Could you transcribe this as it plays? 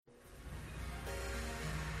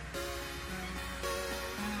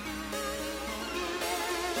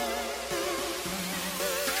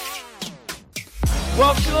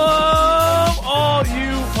Welcome, all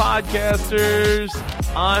you podcasters.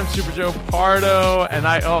 I'm Super Joe Pardo, and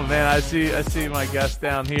I see my guest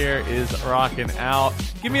down here is rocking out.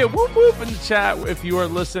 Give me a whoop whoop in the chat if you are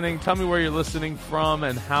listening. Tell me where you're listening from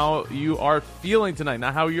and how you are feeling tonight,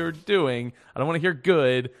 not how you're doing. I don't want to hear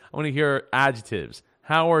good. I want to hear adjectives.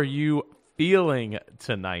 How are you feeling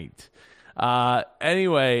tonight?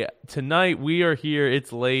 Anyway, tonight we are here.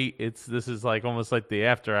 It's late. This is like almost like the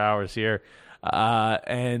after hours here.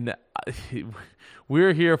 And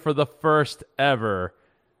we're here for the first ever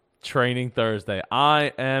Training Thursday.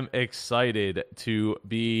 I am excited to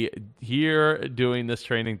be here doing this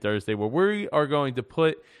Training Thursday where we are going to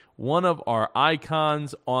put one of our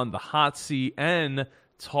icons on the hot seat and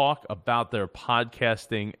talk about their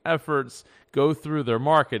podcasting efforts, go through their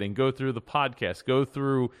marketing, go through the podcast, go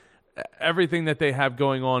through everything that they have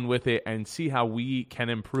going on with it and see how we can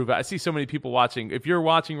improve it. I see so many people watching. If you're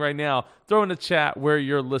watching right now, throw in the chat where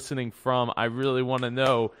you're listening from. I really want to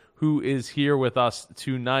know who is here with us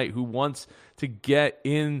tonight, who wants to get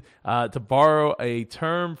in, to borrow a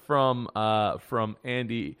term from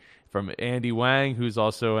Andy Wang, who's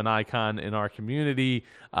also an icon in our community.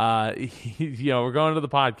 We're going to the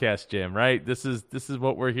podcast gym, right? This is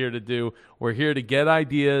what we're here to do. We're here to get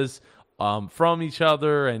ideas from each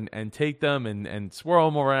other and take them and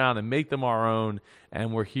swirl them around and make them our own.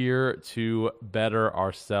 And we're here to better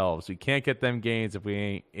ourselves. We can't get them gains if we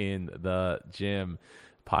ain't in the gym,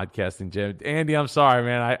 podcasting gym. Andy, I'm sorry,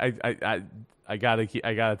 man. I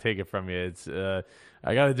gotta take it from you. It's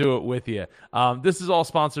I got to do it with you. This is all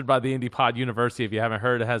sponsored by the Indie Pod University. If you haven't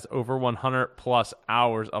heard, it has over 100 plus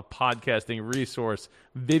hours of podcasting resource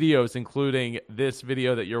videos, including this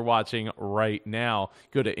video that you're watching right now.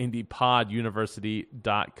 Go to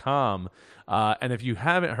indiepoduniversity.com. And if you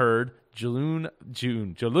haven't heard, June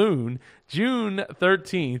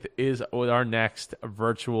 13th is our next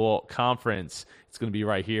virtual conference. It's going to be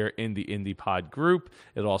right here in the Indie Pod group.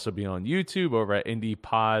 It'll also be on YouTube over at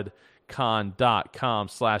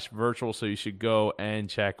indiepodcon.com/virtual, so you should go and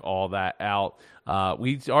check all that out.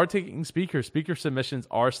 We are taking speakers. Speaker submissions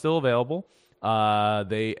are still available.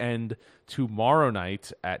 They end tomorrow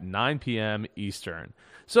night at 9 p.m. Eastern.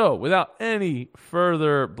 So without any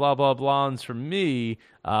further blah, blah, blahs from me,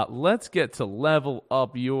 let's get to level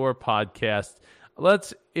up your podcast.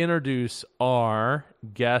 Let's introduce our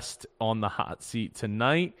guest on the hot seat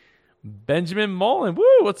tonight, Benjamin Mullen. Woo,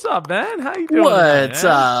 what's up, man? How you doing? What's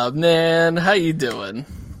up, man? How you doing?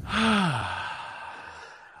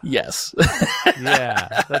 Yes.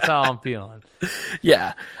 Yeah, that's how I'm feeling.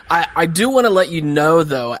 Yeah. I do want to let you know,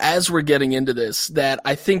 though, as we're getting into this, that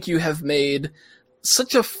I think you have made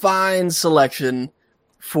such a fine selection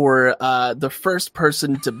for the first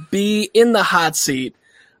person to be in the hot seat,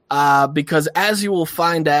 because as you will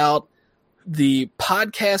find out, the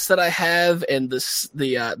podcast that I have and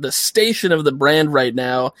the station of the brand right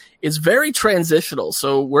now is very transitional.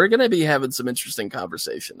 So we're going to be having some interesting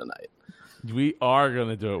conversation tonight. We are going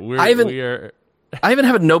to do it. I even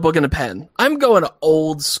have a notebook and a pen. I'm going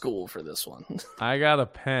old school for this one. I got a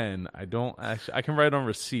pen. I can write on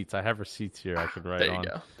receipts. I have receipts here I could write on.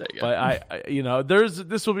 There you go. But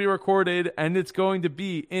this will be recorded and it's going to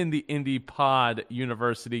be in the Indie Pod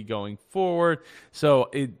University going forward. So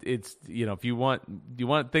it's if you want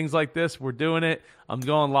things like this, we're doing it. I'm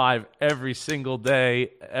going live every single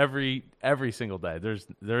day, every single day.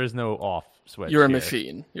 There is no off switch. You're a here.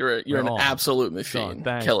 Machine. You're an absolute machine.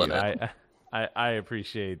 So, killing it. I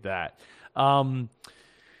appreciate that. All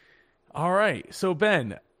right. So,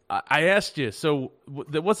 Ben, I asked you, so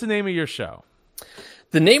what's the name of your show?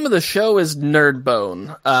 The name of the show is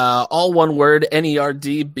Nerdbone. All one word,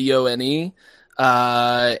 Nerdbone.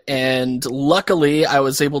 And luckily, I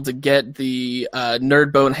was able to get the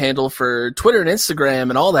Nerdbone handle for Twitter and Instagram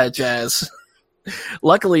and all that jazz.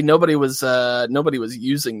 Luckily, nobody was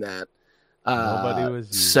using that.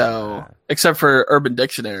 Except for Urban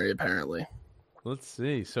Dictionary, apparently. Let's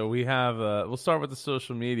see. So we have. We'll start with the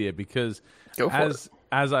social media because,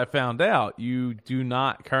 as I found out, you do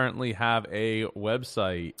not currently have a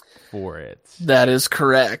website for it. That is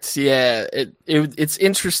correct. Yeah, it's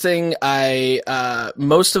interesting.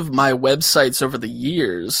 Most of my websites over the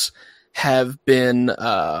years have been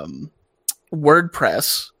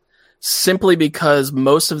WordPress, simply because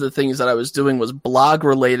most of the things that I was doing was blog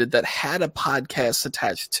related that had a podcast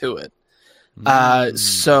attached to it.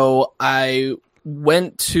 So I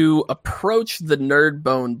went to approach the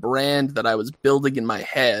Nerdbone brand that I was building in my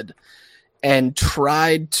head and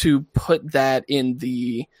tried to put that in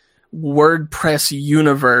the WordPress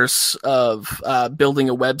universe of building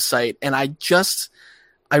a website. And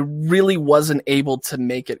I really wasn't able to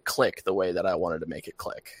make it click the way that I wanted to make it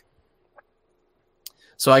click.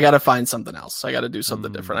 So I got to find something else. I got to do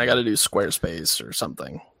something different. I got to do Squarespace or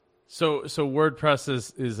something. So WordPress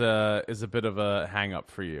is a bit of a hang up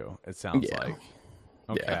for you, it sounds like.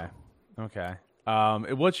 Okay. Yeah. Okay.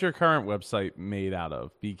 What's your current website made out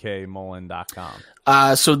of?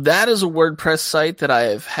 bkmullen.com. So that is a WordPress site that I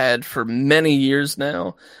have had for many years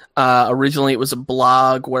now. Originally, it was a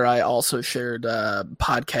blog where I also shared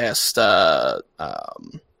podcast,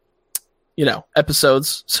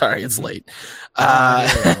 episodes. Sorry, it's late. I'm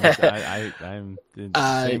in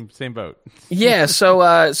the same boat. Yeah, so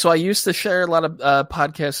I used to share a lot of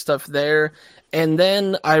podcast stuff there, and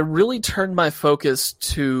then I really turned my focus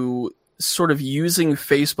to sort of using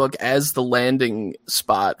Facebook as the landing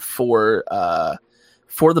spot for the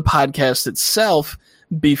podcast itself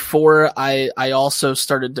before I also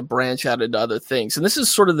started to branch out into other things. And this is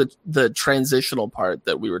sort of the transitional part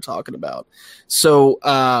that we were talking about. So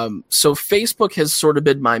Facebook has sort of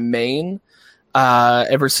been my main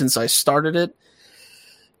ever since I started it.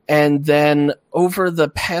 And then over the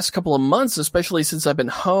past couple of months, especially since I've been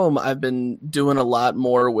home, I've been doing a lot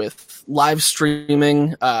more with live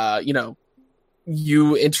streaming.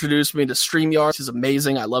 You introduced me to StreamYard, which is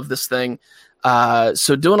amazing. I love this thing.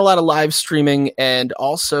 So doing a lot of live streaming and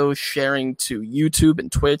also sharing to YouTube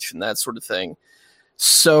and Twitch and that sort of thing.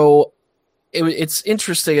 So it's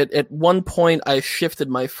interesting. At one point, I shifted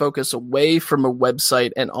my focus away from a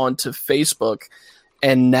website and onto Facebook.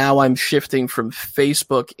 And now I'm shifting from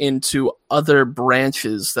Facebook into other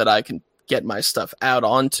branches that I can get my stuff out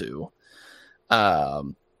onto.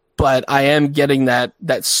 But I am getting that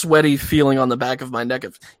sweaty feeling on the back of my neck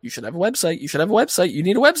of, you should have a website. You should have a website. You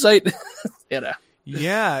need a website.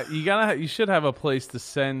 Yeah, you should have a place to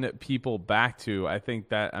send people back to. I think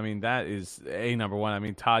that is number one. I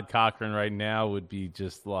mean, Todd Cochran right now would be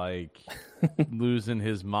just like losing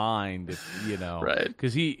his mind if, right.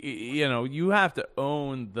 Because you have to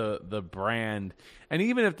own the brand. And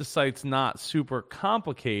even if the site's not super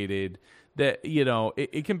complicated, that,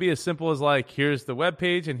 it can be as simple as like, here's the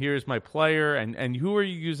webpage and here's my player. And who are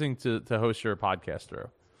you using to host your podcast through?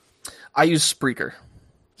 I use Spreaker.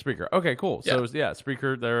 Okay, cool. Yeah. So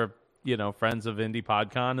Spreaker, they're friends of Indie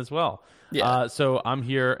PodCon as well. Yeah. So I'm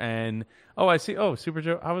here and I see. Oh, Super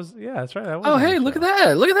Joe. That's right. Hey, look at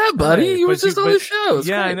that, buddy. Hey, you were just on the show. It's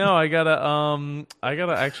yeah, great. I know. I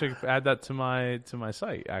gotta actually add that to my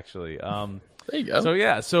site actually. There you go. So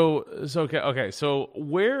yeah. So okay. So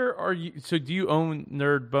where are you? So do you own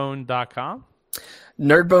nerdbone.com?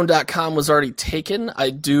 Nerdbone.com was already taken. I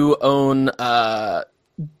do own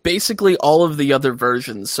basically all of the other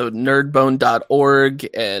versions. So nerdbone.org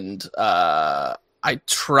and I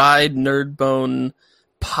tried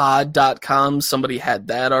nerdbonepod.com. Somebody had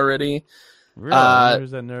that already. Really?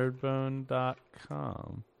 Where's that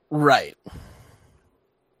nerdbone.com? Right.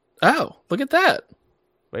 Oh, look at that.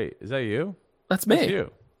 Wait, is that you? That's me. That's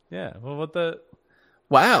you. Yeah. Well, what the?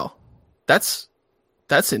 Wow. That's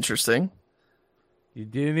interesting. You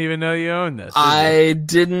didn't even know you owned this. I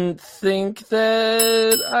didn't think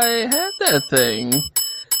that I had that thing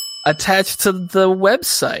attached to the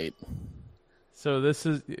website. So this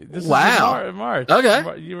is wow. March.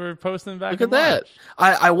 Okay. You were posting back. Look in at March.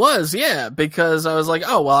 that. I was, yeah, because I was like,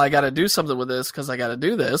 oh, well, I got to do something with this because I got to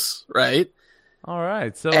do this, right? All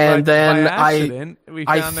right. So and then by accident, we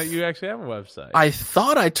found that you actually have a website. I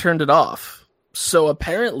thought I turned it off. So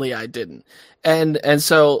apparently I didn't. And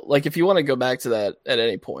so, like, if you want to go back to that at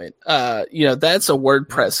any point, that's a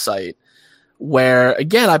WordPress site where,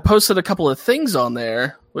 again, I posted a couple of things on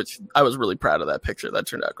there, which I was really proud of that picture. That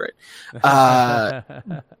turned out great.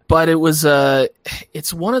 But it was,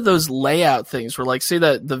 it's one of those layout things where, like, see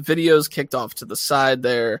that the videos kicked off to the side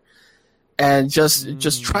there, and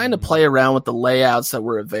just trying to play around with the layouts that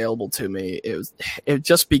were available to me. It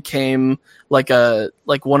just became like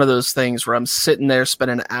one of those things where I'm sitting there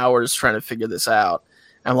spending hours trying to figure this out.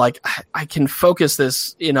 I'm like, I can focus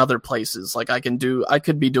this in other places. Like I could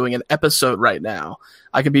be doing an episode right now.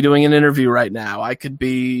 I could be doing an interview right now. I could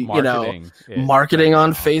be, marketing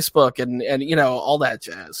on Facebook and all that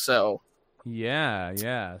jazz. So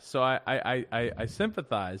yeah. So I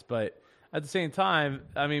sympathize, but at the same time,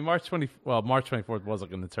 I mean, March 24th was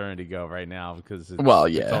like an eternity ago right now because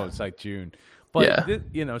it's like June. But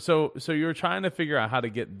yeah. So you were trying to figure out how to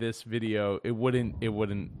get this video. It wouldn't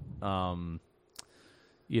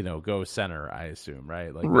go center, I assume,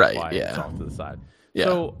 right? Like right, yeah. It's off to the side. Yeah.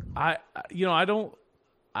 So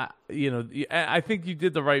I think you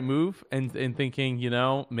did the right move in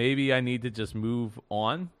thinking, maybe I need to just move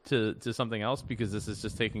on to something else because this is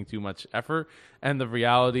just taking too much effort. And the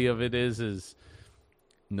reality of it is,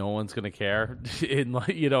 no one's gonna care. In like,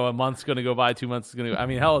 a month's gonna go by, 2 months is gonna go. I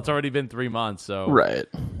mean, hell, it's already been 3 months, so right.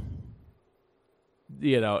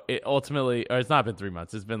 It ultimately, or it's not been 3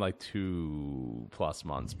 months. It's been like 2+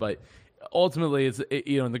 months, but ultimately,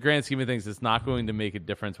 in the grand scheme of things, it's not going to make a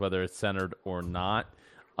difference whether it's centered or not.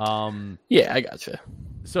 Yeah, I gotcha.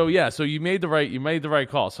 So you made the right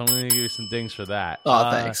call. So I'm going to give you some dings for that. Oh,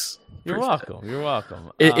 thanks. You're welcome. You're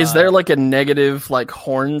welcome. Is there like a negative like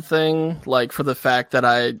horn thing, like for the fact that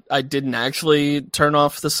I didn't actually turn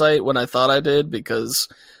off the site when I thought I did because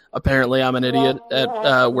apparently I'm an idiot at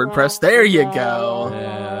WordPress? There you go.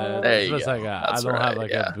 There you go. I don't have like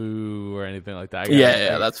a boo or anything like that.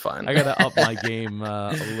 That's fine. I got to up my game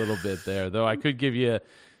a little bit there, though. I could give you.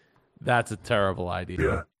 That's a terrible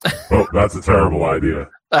idea. Yeah. Oh, that's a terrible idea.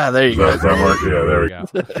 There you go. Does that work? Yeah, there we go.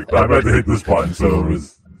 I meant to hit this button, so it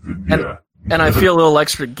was. Yeah. And I feel a little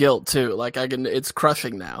extra guilt too. Like it's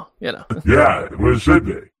crushing now. Yeah, well, it should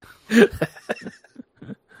be.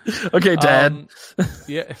 Okay, Dad.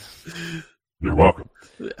 Yeah. You're welcome.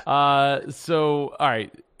 So all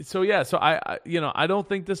right. So I don't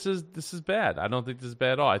think this is bad. I don't think this is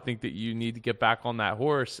bad at all. I think that you need to get back on that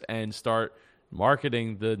horse and start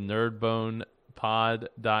marketing the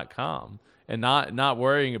nerdbonepod.com and not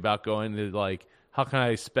worrying about going to like, how can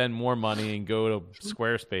I spend more money and go to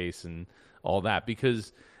Squarespace and all that?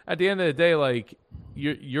 Because at the end of the day, like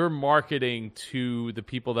you're marketing to the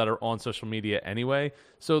people that are on social media anyway.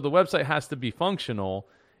 So the website has to be functional.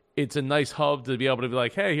 It's a nice hub to be able to be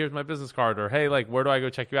like, hey, here's my business card, or hey, like, where do I go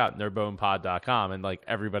check you out? Nerdbonepod.com, and like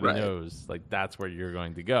everybody knows, like that's where you're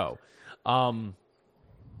going to go.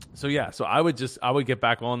 So I would get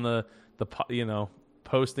back on the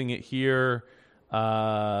posting it here.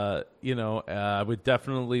 I would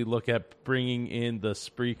definitely look at bringing in the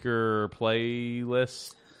Spreaker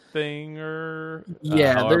playlist thing, or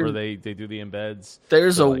however they do the embeds.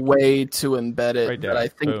 There's a way to embed it right there, that I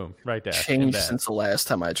think changed embed since the last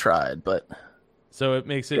time I tried, but so it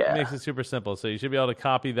makes it super simple. So you should be able to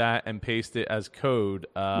copy that and paste it as code.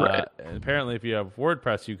 And apparently, if you have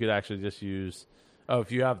WordPress, you could actually just use. Oh,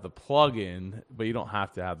 if you have the plugin, but you don't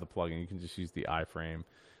have to have the plugin. You can just use the iframe.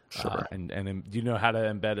 Sure. And do you know how to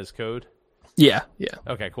embed as code? Yeah.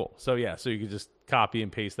 Okay, cool. So you can just copy and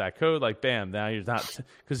paste that code. Like, bam, now you're not.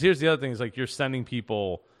 Because here's the other thing: is like you're sending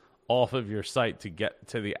people off of your site to get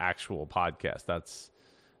to the actual podcast. That's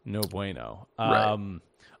no bueno. Right.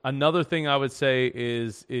 Another thing I would say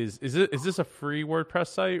is this a free WordPress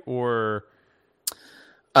site or?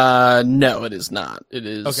 No, it is not. It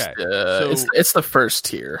is okay. It's the first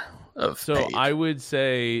tier of. So page. I would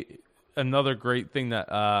say another great thing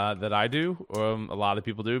that I do, a lot of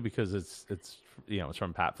people do because it's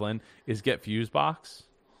from Pat Flynn, is get Fusebox.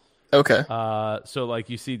 Okay. So like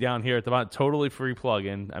you see down here at the bottom, totally free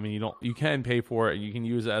plugin. I mean, you can pay for it and you can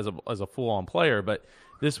use it as a full on player, but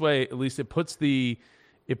this way at least it puts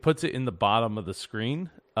it in the bottom of the screen.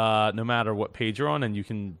 No matter what page you're on, and you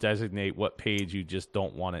can designate what page you just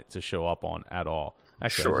don't want it to show up on at all.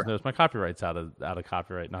 Actually, sure. I just noticed my copyright's out of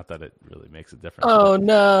copyright. Not that it really makes a difference. Oh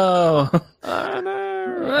no! I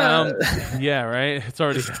know. Yeah, right. It's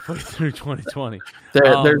already halfway through 2020.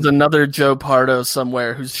 There's another Joe Pardo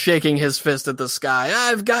somewhere who's shaking his fist at the sky.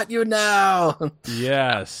 I've got you now.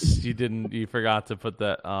 Yes, you didn't. You forgot to put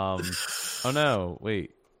that. Oh no!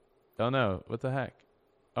 Wait. Oh no! What the heck?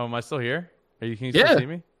 Oh, am I still here? Can you still see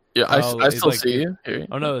me? Yeah, I still see you.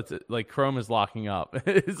 Oh no, it's like Chrome is locking up.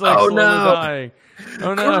 It's like slowly dying.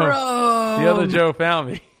 Oh no, Chrome! The other Joe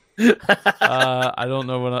found me. I don't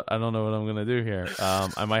know what I'm gonna do here.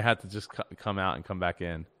 I might have to just come out and come back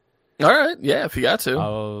in. All right, yeah, if you got to.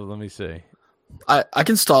 Oh, let me see. I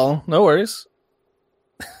can stall. No worries.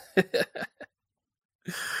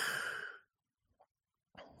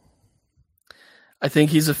 I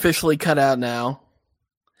think he's officially cut out now.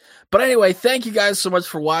 But anyway, thank you guys so much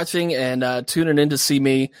for watching and tuning in to see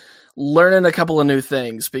me learning a couple of new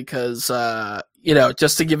things because,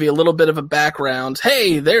 just to give you a little bit of a background.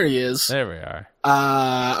 Hey, there he is. There we are.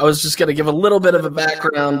 I was just going to give a little bit of a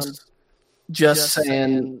background, just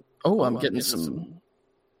saying, I'm getting some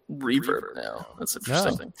reverb now. That's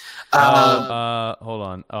interesting. No. Hold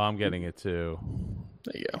on. Oh, I'm getting it too.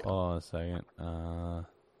 There you go. Hold on a second.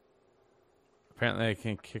 Apparently I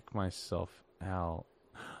can't kick myself out.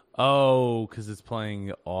 Oh, because it's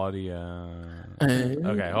playing audio.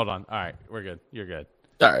 Okay, hold on. All right, we're good. You're good.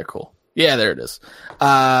 All right, cool. Yeah, there it is.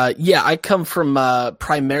 I come from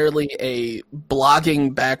primarily a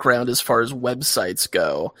blogging background as far as websites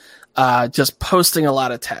go, just posting a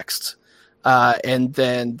lot of text. And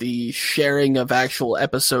then the sharing of actual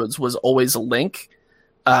episodes was always a link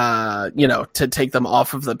to take them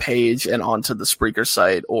off of the page and onto the Spreaker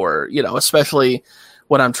site, or, especially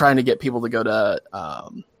when I'm trying to get people to go to,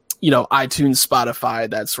 iTunes, Spotify,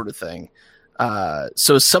 that sort of thing.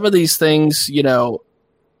 So some of these things,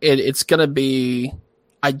 it's going to be,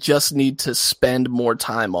 I just need to spend more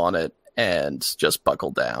time on it and just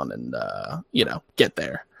buckle down and, get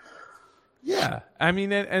there. Yeah. I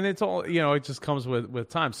mean, and it's all, it just comes with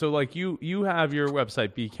time. So like you have your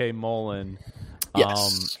website, BK Mullen,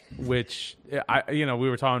 yes. Which we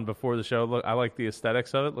were talking before the show. Look, I like the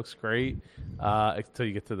aesthetics of it. Looks great. Until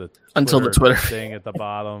you get to the Twitter thing at the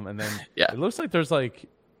bottom. And then it looks like there's like,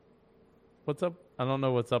 what's up? I don't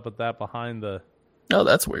know what's up with that behind the. Oh,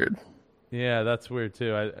 that's weird. Yeah, that's weird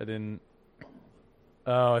too. I didn't.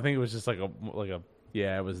 Oh, I think it was just like a.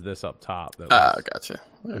 It was this up top. Gotcha.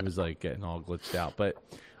 It was like getting all glitched out, but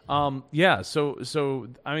So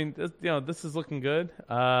I mean, this is looking good.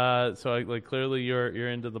 So clearly you're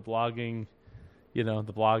into the blogging, the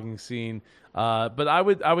blogging scene. But I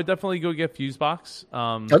would definitely go get Fusebox.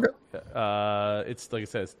 Okay. It's like I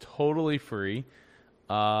said, it's totally free.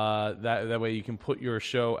 That way you can put your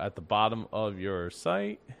show at the bottom of your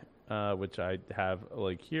site, which I have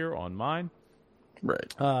like here on mine.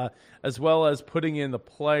 Right. As well as putting in the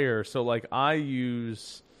player. So like I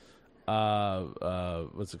use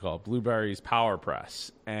what's it called? Blueberry's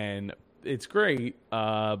PowerPress, and it's great.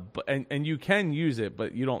 But you can use it,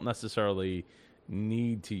 but you don't necessarily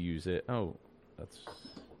need to use it. Oh, that's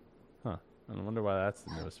I wonder why that's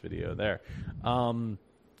the newest video there.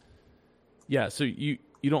 Yeah, so you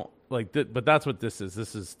don't like that, but that's what this is.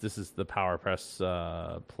 This is the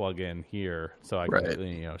PowerPress plugin here, so I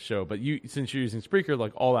can show. But since you're using Spreaker,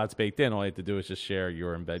 like all that's baked in. All you have to do is just share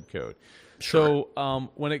your embed code. Sure. So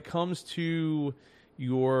when it comes to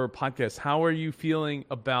your podcast, how are you feeling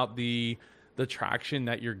about the traction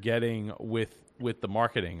that you're getting with the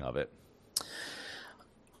marketing of it?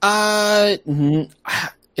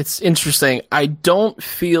 It's interesting. I don't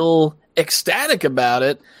feel ecstatic about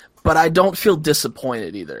it, but I don't feel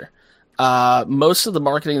disappointed either. Most of the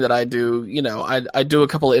marketing that I do, I do a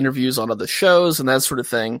couple of interviews on other shows and that sort of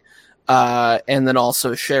thing. And then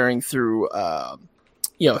also sharing through,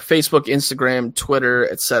 Facebook, Instagram, Twitter,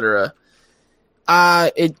 etc.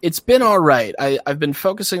 It's been all right. I've been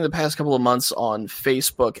focusing the past couple of months on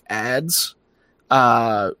Facebook ads,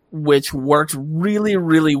 which worked really,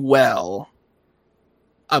 really well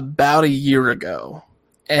about a year ago.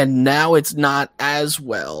 And now it's not as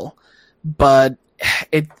well, but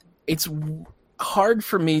it's hard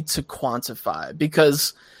for me to quantify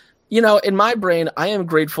because, in my brain, I am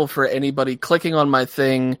grateful for anybody clicking on my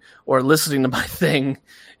thing or listening to my thing,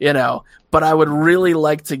 but I would really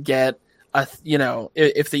like to get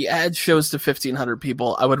if the ad shows to 1,500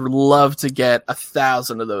 people, I would love to get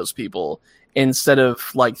 1,000 of those people instead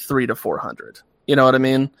of like 300 to 400. You know what I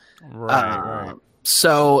mean? Right.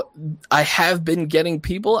 So I have been getting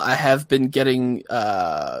people. I have been getting,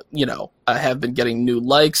 I have been getting new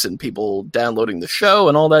likes and people downloading the show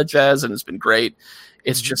and all that jazz, and it's been great.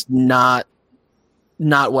 It's just not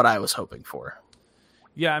what I was hoping for.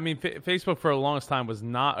 Yeah, I mean, Facebook for the longest time was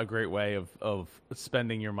not a great way of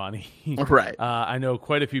spending your money. Right. I know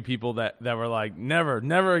quite a few people that were like,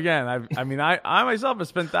 never again. I myself have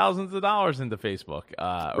spent thousands of dollars into Facebook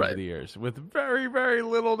over the years with very, very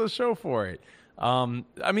little to show for it. In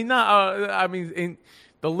the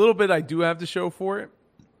little bit I do have to show for it,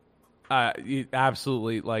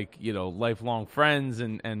 absolutely, lifelong friends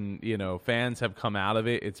and fans have come out of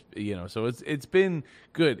it. It's so it's been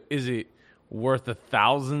good. Is it worth the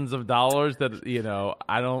thousands of dollars that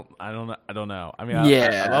I don't know. I mean,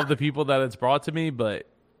 I love the people that it's brought to me, but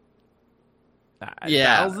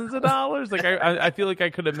thousands of dollars. Like I feel like I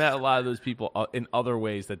could have met a lot of those people in other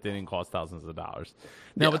ways that didn't cost thousands of dollars.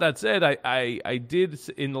 Now, with that said, I did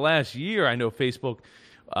in the last year. I know Facebook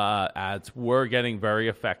ads were getting very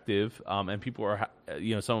effective, and people were,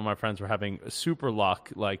 some of my friends were having super luck,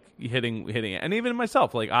 like hitting it, and even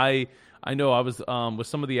myself, like I know I was with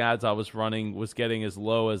some of the ads I was running was getting as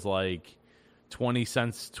low as like 20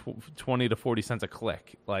 cents, 20 to 40 cents a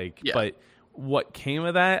click, but. What came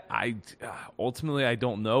of that, I ultimately I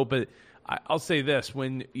don't know, but I'll say this: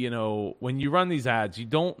 when you run these ads, you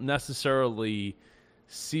don't necessarily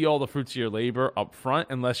see all the fruits of your labor up front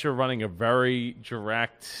unless you're running a very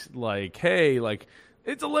direct, hey,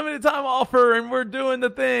 it's a limited time offer and we're doing the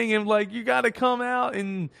thing, and you got to come out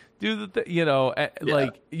and do the thing,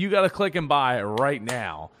 you got to click and buy it right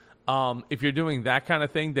now. If you're doing that kind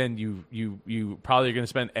of thing, then you probably are going to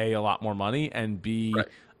spend a lot more money, and B. Right.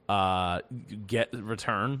 Get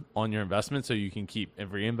return on your investment so you can keep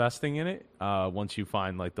reinvesting in it once you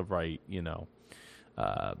find the right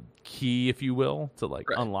key, if you will, to like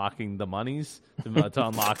unlocking the monies, to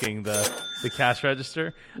unlocking the cash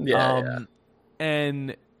register.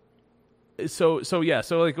 And so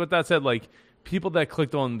like with that said, like people that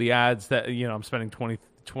clicked on the ads that I'm spending 20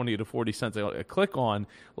 to 40 cents a click on,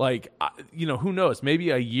 like who knows,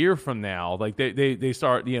 maybe a year from now, like they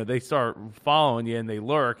start they start following you and they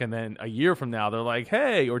lurk, and then a year from now they're like,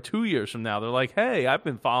 hey, or 2 years from now they're like, hey, I've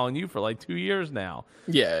been following you for like 2 years now.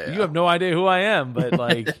 You have no idea who I am, but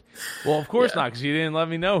like well, of course not, because you didn't let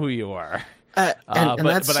me know who you are. But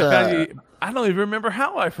I found you. I don't even remember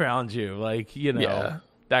how I found you, like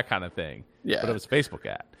that kind of thing. But it was a Facebook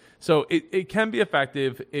ad. So it can be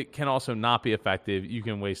effective. It can also not be effective. You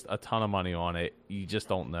can waste a ton of money on it. You just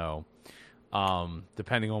don't know,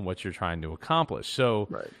 depending on what you're trying to accomplish. So,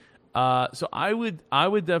 so I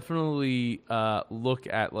would definitely look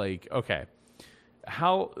at like, okay,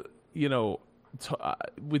 how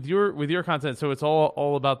with your content. So it's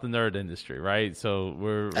all about the nerd industry, right? So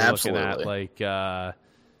we're looking at like.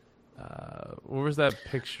 What was that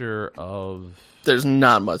picture of? There's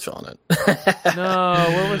not much on it. No,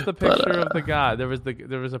 what was the picture of the guy? There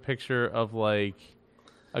was a picture of like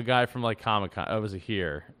a guy from like Comic-Con. Oh, was it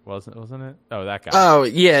here? Wasn't it? Oh, that guy. Oh,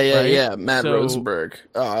 yeah. Matt Rosenberg.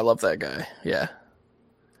 Oh, I love that guy. Yeah.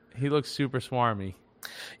 He looks super swarmy.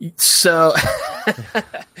 So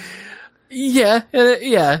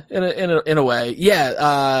in a way.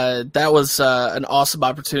 That was an awesome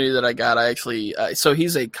opportunity that I got. I actually so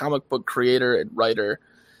he's a comic book creator and writer,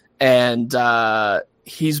 and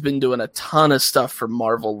he's been doing a ton of stuff for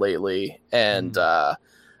Marvel lately. And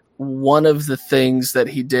one of the things that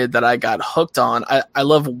he did that I got hooked on, I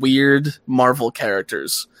love weird Marvel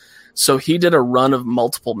characters. So he did a run of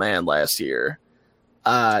Multiple Man last year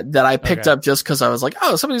that I picked up just because I was like,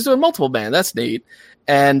 oh, somebody's doing Multiple Man. That's neat.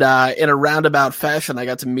 And in a roundabout fashion, I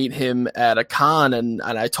got to meet him at a con, and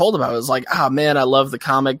I told him, I was like, oh, man, I love the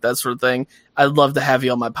comic, that sort of thing. I'd love to have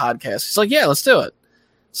you on my podcast. He's like, yeah, let's do it.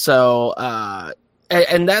 So,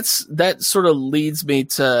 and that sort of leads me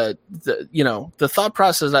to the thought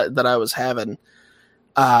process that I was having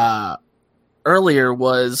earlier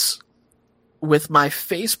was with my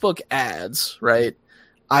Facebook ads, right?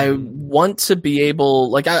 I want to be able,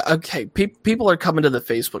 like, people are coming to the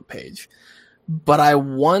Facebook page, but I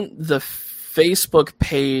want the Facebook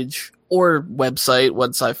page or website,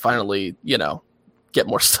 once I finally, get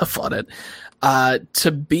more stuff on it,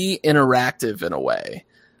 to be interactive in a way.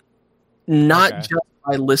 Not just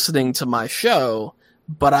by listening to my show,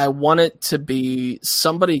 but I want it to be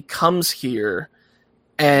somebody comes here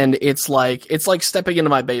and it's like stepping into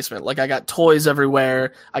my basement. Like, I got toys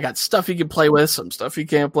everywhere. I got stuff you can play with, some stuff you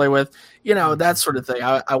can't play with, that sort of thing.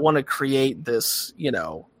 I want to create this,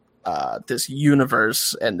 this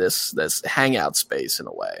universe and this hangout space in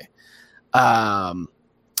a way.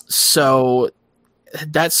 So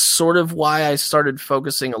that's sort of why I started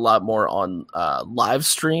focusing a lot more on live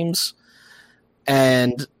streams.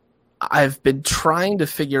 And I've been trying to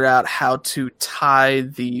figure out how to tie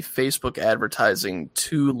the Facebook advertising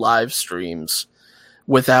to live streams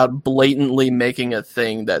without blatantly making a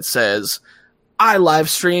thing that says, I live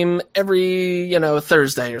stream every,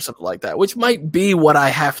 Thursday or something like that, which might be what I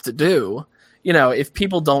have to do. If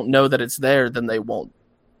people don't know that it's there, then they won't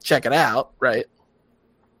check it out, right?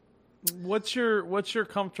 What's your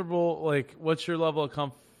comfortable, like, what's your level of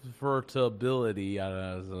comfortability? I don't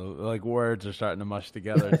know, so, like, words are starting to mush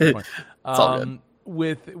together at this point. It's all good.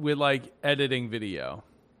 With like editing video.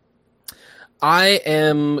 I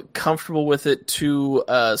am comfortable with it to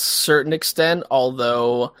a certain extent,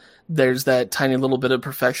 although there's that tiny little bit of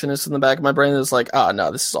perfectionist in the back of my brain that's like, oh no,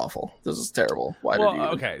 this is awful. This is terrible. Why did you?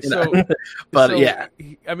 Okay, but yeah.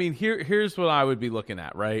 I mean, here's what I would be looking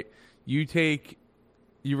at, right? You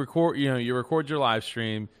record your live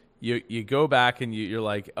stream. You go back and you're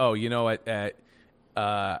like, oh, at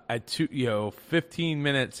 15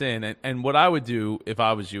 minutes in, and what I would do if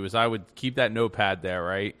I was you is I would keep that notepad there,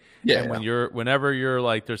 right? Yeah. And whenever you're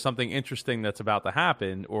like, there's something interesting that's about to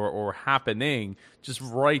happen or happening, just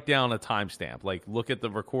write down a timestamp. Like, look at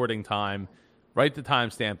the recording time, write the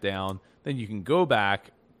timestamp down. Then you can go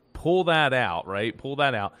back, pull that out, right?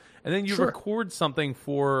 And then you record something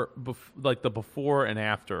for like the before and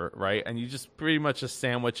after, right? And you just pretty much just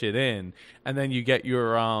sandwich it in, and then you get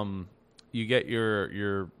your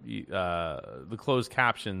the closed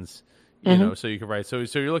captions, so you can write. So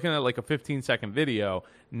you're looking at like a 15-second video.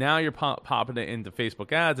 Now you're popping it into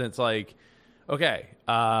Facebook ads, and it's like, okay,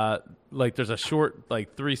 like there's a short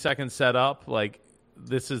like 3-second setup. Like,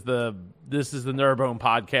 this is the Nerdbone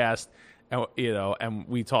podcast, and and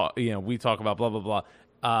we talk about blah blah blah.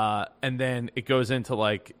 And then it goes into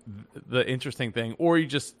like the interesting thing, or you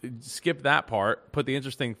just skip that part, put the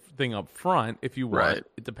interesting thing up front if you want. Right.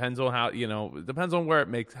 It depends on how, it depends on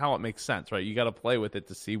how it makes sense, right? You got to play with it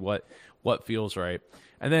to see what feels right.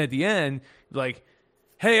 And then at the end, like,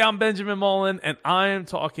 hey, I'm Benjamin Mullen, and I am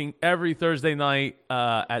talking every Thursday night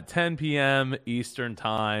at 10 p.m. Eastern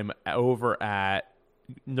time over at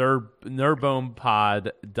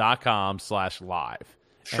nerdbonepod.com/live.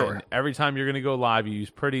 Sure. And every time you're going to go live, you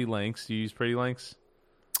use Pretty Links. Do you use Pretty Links?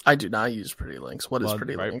 I do not use Pretty Links. What is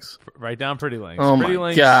Pretty Links? Write down Pretty Links. Oh Pretty my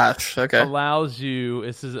Links gosh. Okay. allows you,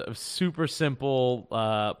 this is a super simple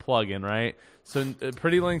plugin, right? So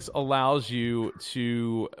Pretty Links allows you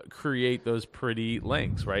to create those pretty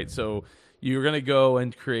links, right? So you're going to go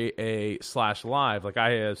and create a /live. Like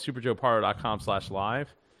I have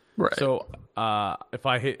superjoepardo.com/live. Right. So if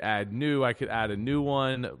I hit add new, I could add a new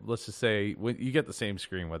one. Let's just say you get the same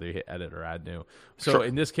screen whether you hit edit or add new. So Sure.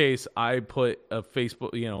 in this case, I put a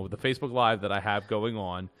Facebook, the Facebook Live that I have going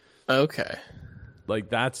on. Okay. Like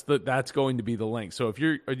that's going to be the link. So if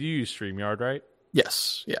you use StreamYard, right?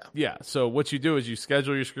 Yes. Yeah. Yeah. So what you do is you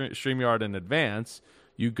schedule your StreamYard in advance.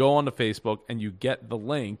 You go onto Facebook and you get the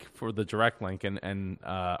link for the direct link. And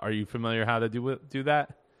are you familiar how to do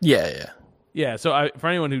that? Yeah. Yeah. Yeah, so for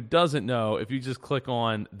anyone who doesn't know, if you just click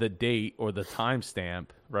on the date or the timestamp,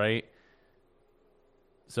 right?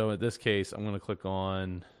 So in this case, I'm going to click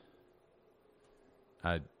on.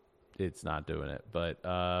 It's not doing it, but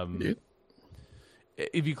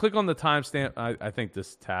if you click on the timestamp, I think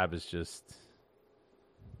this tab is just.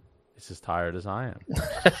 It's as tired as I am.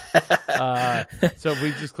 So if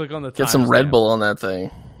we just click on the timestamp. Get some Red Bull on that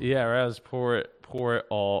thing. Yeah, right. Just pour it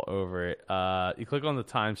all over it. You click on the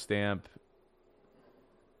timestamp.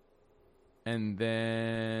 And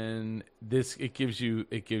then it gives you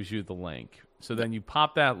the link. So then you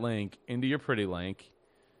pop that link into your Pretty Link,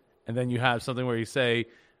 and then you have something where you say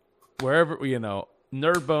wherever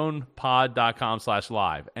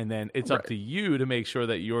nerdbonepod.com/live, and then it's up to you to make sure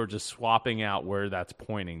that you're just swapping out where that's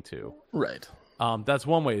pointing to. Right. That's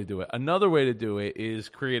one way to do it. Another way to do it is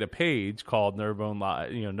create a page called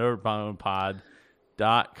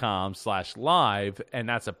nerdbonepod.com/live, and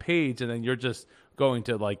that's a page, and then you're just going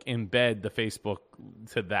to like embed the Facebook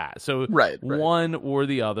to that. So one or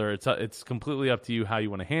the other, it's completely up to you how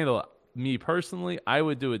you want to handle it. Me personally, I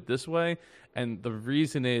would do it this way, and the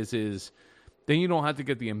reason is then you don't have to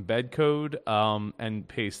get the embed code and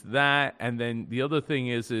paste that. And then the other thing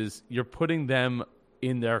is you're putting them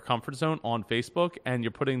in their comfort zone on Facebook, and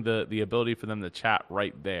you're putting the ability for them to chat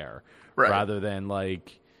right there, rather than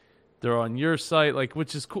like they're on your site, like,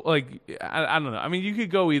 which is cool. Like, I don't know. I mean, you could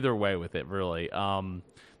go either way with it, really.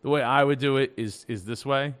 The way I would do it is this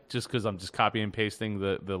way, just because I'm just copying and pasting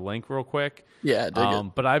the link real quick. Yeah, dig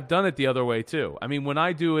it. But I've done it the other way too. I mean, when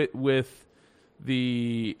I do it with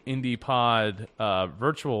the IndiePod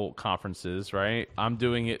virtual conferences, right? I'm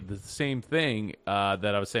doing it the same thing that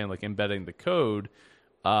I was saying, like embedding the code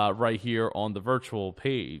right here on the virtual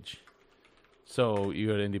page. So you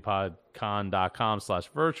go to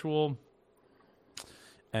indiepodcon.com/virtual,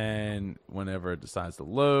 and whenever it decides to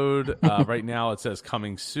load, right now it says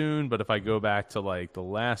coming soon. But if I go back to like the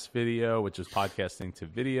last video, which is podcasting to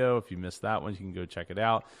video, if you missed that one, you can go check it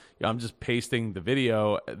out. I'm just pasting the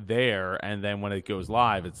video there, and then when it goes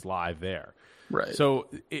live, it's live there. Right. So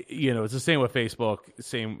it's the same with Facebook.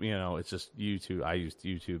 Same, it's just YouTube. I used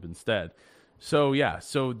YouTube instead. So yeah,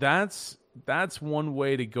 so that's one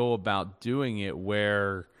way to go about doing it,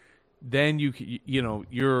 where then you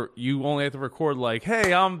only have to record like,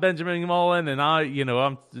 hey, I'm Benjamin Mullen, and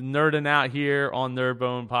I'm nerding out here on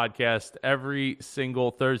Nerdbone Podcast every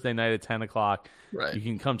single Thursday night at 10 o'clock. Right. You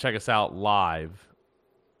can come check us out live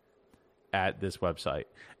at this website,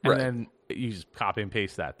 and then you just copy and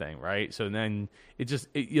paste that thing, right? So then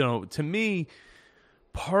to me,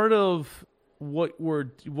 part of what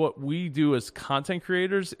we do as content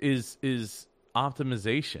creators is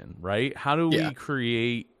optimization, right? How do we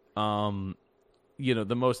create the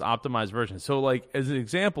most optimized version? So like as an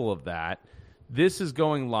example of that, this is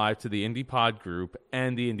going live to the IndiePod group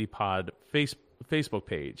and the IndiePod Facebook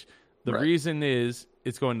page. The reason is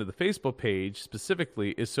it's going to the Facebook page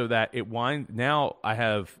specifically is so that now I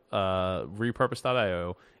have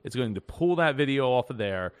repurpose.io. It's going to pull that video off of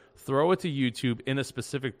there, throw it to YouTube in a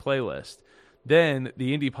specific playlist. Then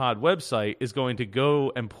the IndiePod website is going to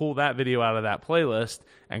go and pull that video out of that playlist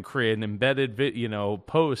and create an embedded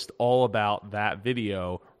post all about that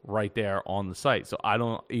video right there on the site. So I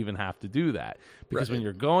don't even have to do that, because when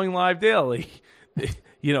you're going live daily,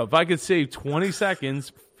 if I could save 20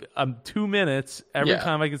 seconds, 2 minutes every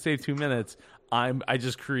time I could save 2 minutes, I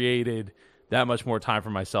just created that much more time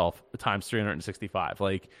for myself times 365.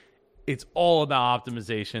 Like, it's all about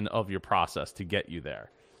optimization of your process to get you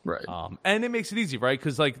there. Right. And it makes it easy, right?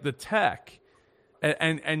 Because like the tech,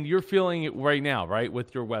 and you're feeling it right now, right,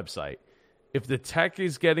 with your website. If the tech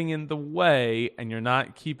is getting in the way and you're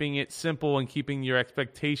not keeping it simple and keeping your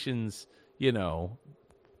expectations,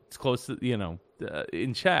 it's close to,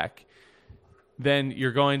 in check, then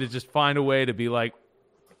you're going to just find a way to be like,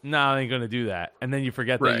 no, I ain't going to do that. And then you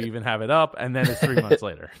forget that you even have it up, and then it's 3 months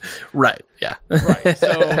later. Right. Yeah. Right.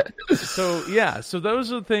 So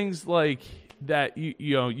those are things like that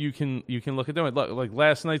you can look at doing. Look, like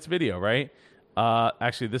last night's video, right?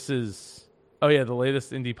 Actually, this is the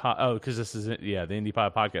latest Indie Pod. Oh, because this is the Indie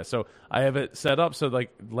Pod podcast. So I have it set up so like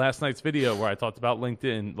last night's video where I talked about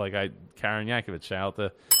LinkedIn, like Karen Yankovic, shout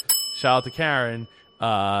out to Karen.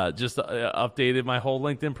 Just updated my whole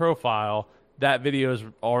LinkedIn profile. That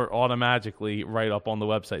videos are automatically right up on the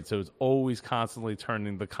website, so it's always constantly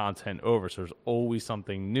turning the content over. So there's always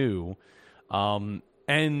something new,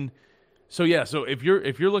 and so if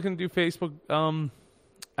you're looking to do Facebook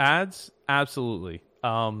ads, absolutely,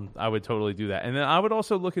 I would totally do that. And then I would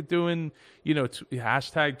also look at doing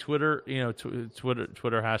hashtag Twitter,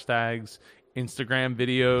 Twitter hashtags, Instagram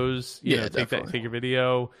videos. Take your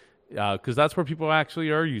video because that's where people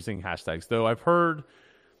actually are using hashtags. Though I've heard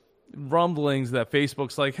rumblings that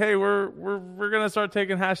Facebook's like, hey, we're gonna start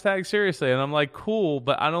taking hashtags seriously, and I'm like, cool,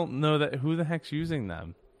 but I don't know that who the heck's using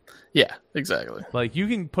them. Yeah, exactly. Like, you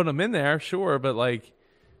can put them in there, sure, but like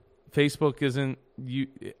Facebook isn't you.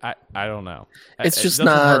 I don't know. It's just it doesn't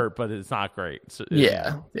not hurt, but it's not great. So,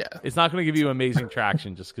 yeah. It's not going to give you amazing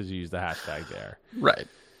traction just because you use the hashtag there. Right.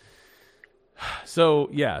 So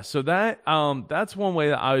that that's one way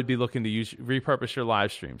that I would be looking to repurpose your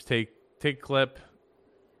live streams. Take clip.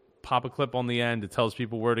 Pop a clip on the end. It tells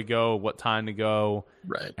people where to go, what time to go,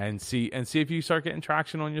 right? And see if you start getting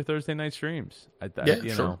traction on your Thursday night streams.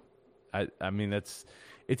 Sure. I mean, it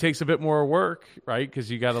takes a bit more work, right?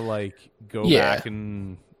 Because you got to like go back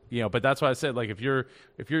and But that's why I said, like, if you're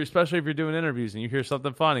especially if you're doing interviews and you hear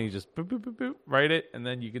something funny, just boop, boop, boop, boop, write it, and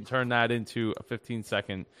then you can turn that into a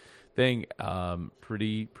 15-second thing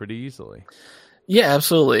pretty easily. Yeah,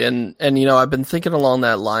 absolutely. And I've been thinking along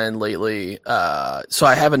that line lately. So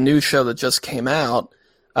I have a new show that just came out,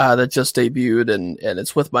 that just debuted, and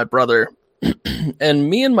it's with my brother. And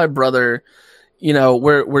me and my brother,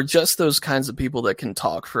 we're just those kinds of people that can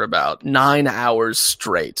talk for about 9 hours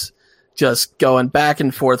straight, just going back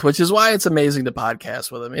and forth, which is why it's amazing to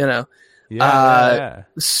podcast with him, Yeah.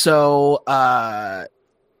 So,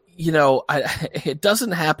 it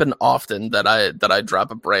doesn't happen often that I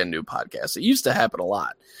drop a brand new podcast. It used to happen a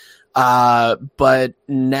lot. But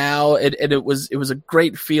now it was a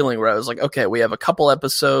great feeling where I was like, okay, we have a couple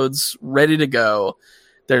episodes ready to go.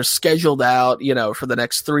 They're scheduled out, for the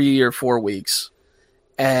next 3 or 4 weeks.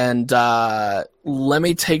 And, let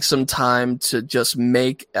me take some time to just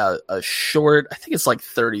make a short, I think it's like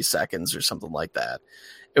 30 seconds or something like that.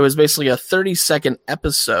 It was basically a 30-second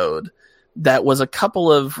episode that was a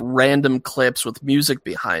couple of random clips with music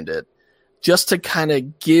behind it, just to kind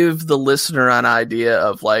of give the listener an idea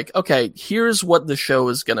of like, okay, here's what the show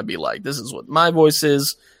is going to be like. This is what my voice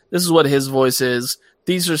is. This is what his voice is.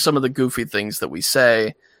 These are some of the goofy things that we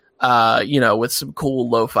say, with some cool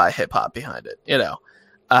lo-fi hip hop behind it,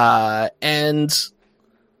 and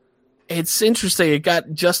it's interesting. It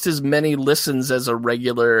got just as many listens as a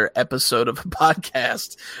regular episode of a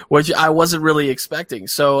podcast, which I wasn't really expecting.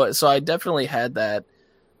 So I definitely had that,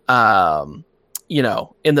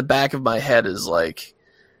 in the back of my head is like,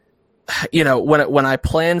 when I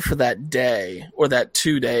plan for that day or that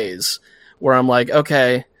 2 days where I'm like,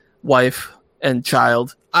 okay, wife and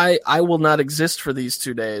child, I will not exist for these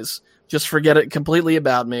 2 days. Just forget it completely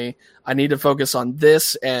about me. I need to focus on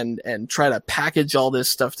this and try to package all this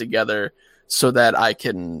stuff together so that I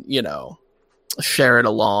can, share it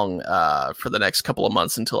along for the next couple of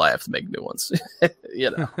months until I have to make new ones.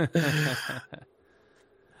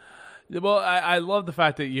 Well, I love the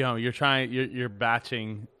fact that you're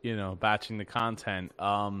batching the content.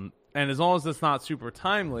 And as long as it's not super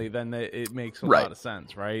timely, then it makes a lot of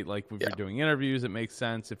sense, right? Like if you're doing interviews, it makes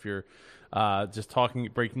sense. If you're just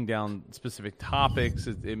breaking down specific topics,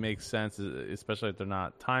 it makes sense, especially if they're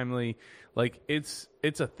not timely. Like it's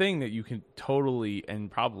a thing that you can totally and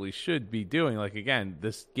probably should be doing. Like, again,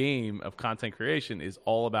 this game of content creation is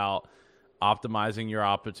all about optimizing your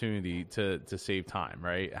opportunity to save time,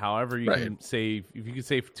 right? However you can save, if you can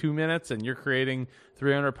save 2 minutes and you're creating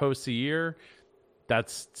 300 posts a year,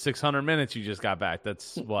 that's 600 minutes you just got back.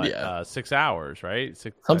 That's 6 hours, right?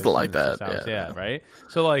 Something like that. Right?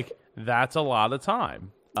 So like, that's a lot of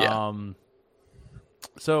time.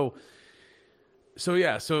 So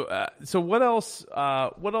what else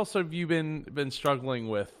have you been struggling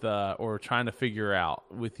with or trying to figure out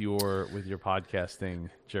with your podcasting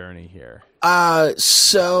journey here?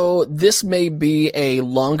 So this may be a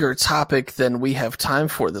longer topic than we have time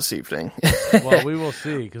for this evening. Well, we will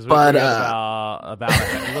see, because we've got about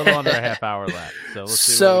a little under a half hour left. So let's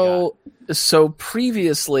see what we got. So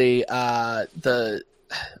previously, I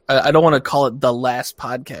don't want to call it the last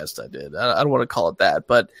podcast I did. I don't want to call it that,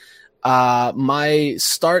 but my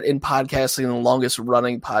start in podcasting, the longest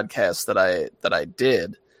running podcast that I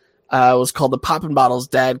did, was called the Poppin' Bottles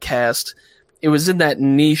Dadcast. It was in that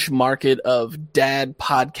niche market of dad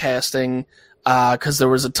podcasting, cause there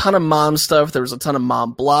was a ton of mom stuff. There was a ton of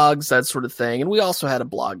mom blogs, that sort of thing. And we also had a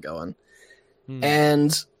blog going.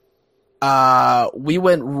 And, we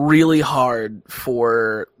went really hard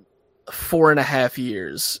for 4.5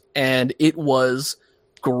 years, and it was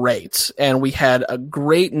great. And we had a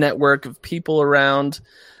great network of people around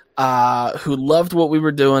who loved what we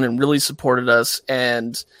were doing and really supported us.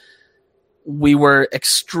 And we were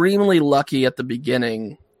extremely lucky at the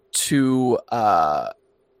beginning to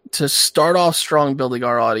start off strong, building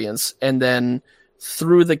our audience. And then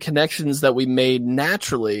through the connections that we made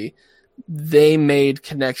naturally, they made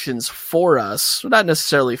connections for us. Not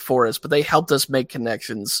necessarily for us, but they helped us make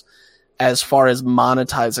connections as far as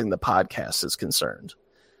monetizing the podcast is concerned.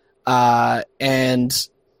 And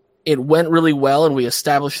it went really well, and we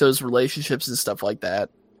established those relationships and stuff like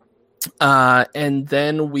that. And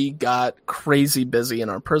then we got crazy busy in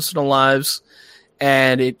our personal lives,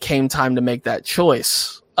 and it came time to make that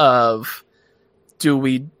choice of, do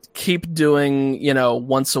we keep doing,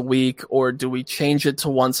 once a week, or do we change it to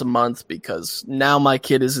once a month because now my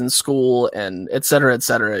kid is in school, and et cetera,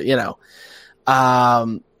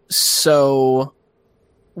 so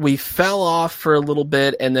we fell off for a little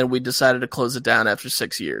bit, and then we decided to close it down after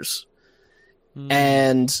 6 years.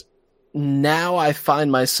 And now I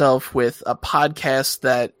find myself with a podcast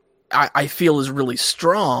that I feel is really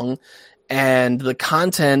strong, and the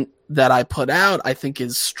content that I put out, I think,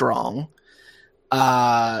 is strong.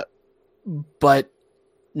 But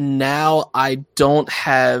now I don't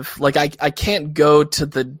have, I can't go to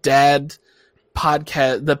the dad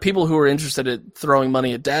podcast, the people who are interested in throwing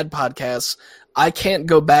money at dad podcasts. I can't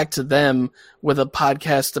go back to them with a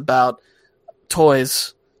podcast about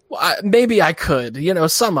toys. Well, maybe I could,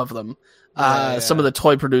 some of them, some of the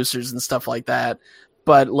toy producers and stuff like that.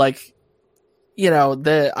 But I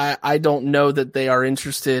don't know that they are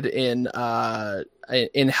interested in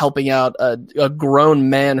helping out a grown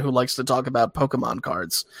man who likes to talk about Pokemon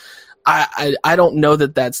cards. I don't know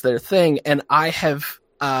that that's their thing. And I have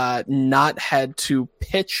not had to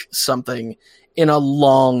pitch something in a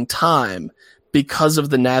long time because of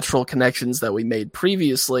the natural connections that we made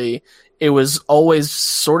previously. It was always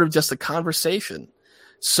sort of just a conversation.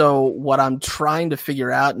 So what I'm trying to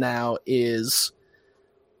figure out now is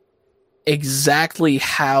exactly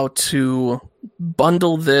how to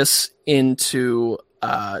bundle this into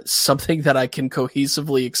something that I can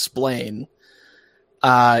cohesively explain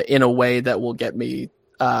in a way that will get me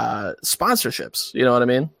sponsorships. You know what I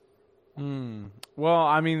mean? Well,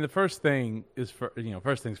 I mean, the first thing is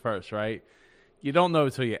first things first, right? You don't know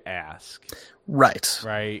until you ask. Right.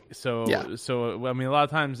 So, I mean, a lot of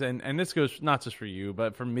times, and this goes not just for you,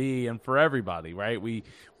 but for me and for everybody, right? We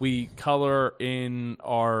color in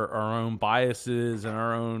our own biases and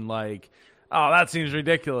our own, that seems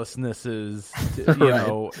ridiculousnesses,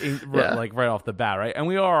 right off the bat, right? And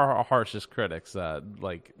we are our harshest critics,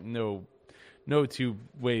 no two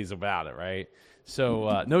ways about it, right?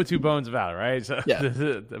 So, no two bones about it, right? So,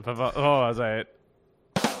 I was like,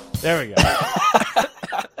 there we go.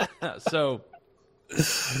 So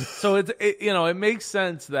it makes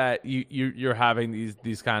sense that you're having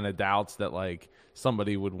these kind of doubts that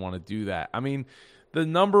somebody would want to do that. I mean, the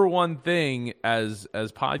number one thing as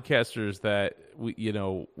podcasters that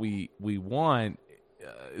we want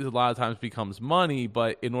a lot of times becomes money,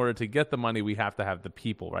 but in order to get the money, we have to have the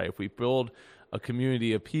people, right? If we build a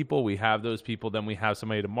community of people, we have those people, then we have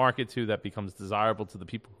somebody to market to that becomes desirable to the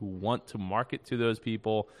people who want to market to those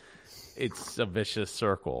people. It's a vicious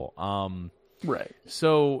circle. Right.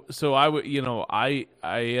 So I would, I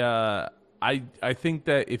think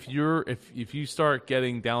that if you start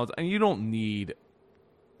getting downloads, and you don't need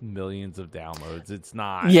millions of downloads, it's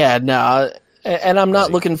not. Yeah, no. And I'm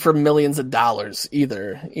not looking for millions of dollars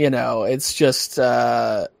either. It's just,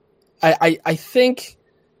 I think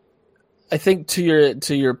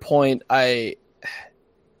to your point, it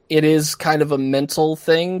is kind of a mental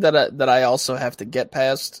thing that I also have to get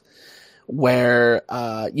past, where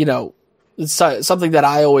something that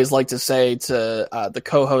I always like to say to the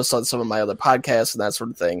co-hosts on some of my other podcasts and that sort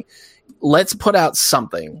of thing. Let's put out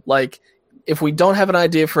something. Like, if we don't have an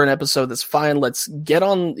idea for an episode, that's fine. Let's get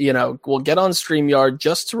on, we'll get on StreamYard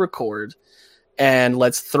just to record, and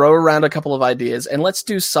let's throw around a couple of ideas, and let's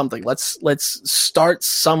do something. Let's start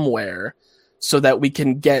somewhere so that we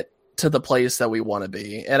can get to the place that we want to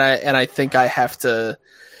be. And I think I have to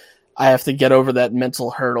get over that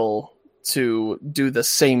mental hurdle to do the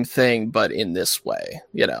same thing, but in this way,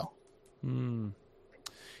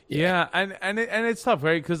 Yeah, and it's tough,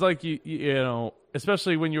 right? Because like you know,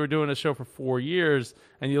 especially when you were doing a show for 4 years,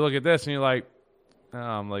 and you look at this and you're like, oh,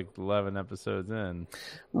 I'm like 11 episodes in,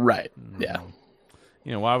 right? Yeah.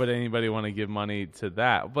 Why would anybody want to give money to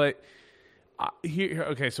that? But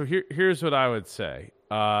here's what I would say.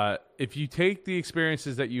 If you take the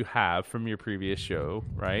experiences that you have from your previous show,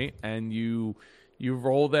 right, and you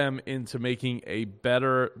roll them into making a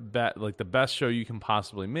better like the best show you can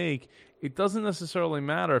possibly make, it doesn't necessarily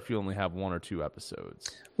matter if you only have 1 or 2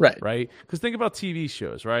 episodes. Right? Because think about TV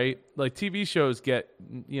shows, right? Like TV shows get,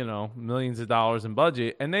 millions of dollars in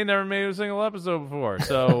budget, and they never made a single episode before.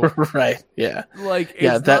 So right, yeah. Like,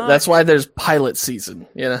 that's why there's pilot season,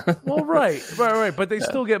 Well, right. But they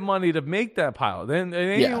still get money to make that pilot. Then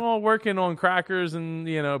they ain't all working on crackers and,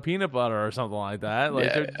 peanut butter or something like that.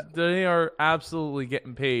 Like they are absolutely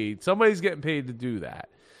getting paid. Somebody's getting paid to do that.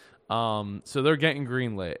 So they're getting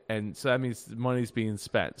greenlit, and so that means money's being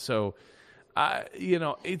spent. So,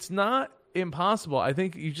 it's not impossible. I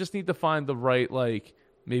think you just need to find the right, like,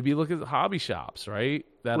 maybe look at hobby shops, right?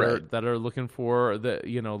 That are looking for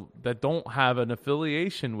that don't have an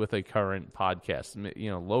affiliation with a current podcast,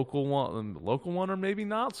 local one, or maybe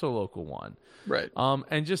not so local one, right?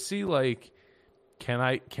 And just see, like, Can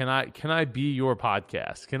I be your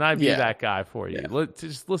podcast? Can I be that guy for you? Yeah.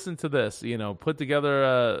 Just listen to this, put together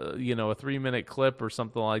a 3-minute clip or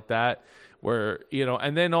something like that where,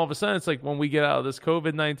 and then all of a sudden it's like when we get out of this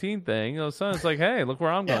COVID-19 thing, all of a sudden it's like, hey, look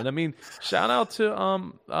where I'm going. I mean, shout out to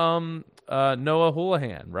Noah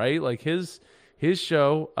Houlihan, right? Like his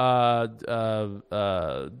show,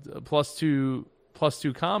 plus two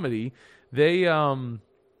comedy,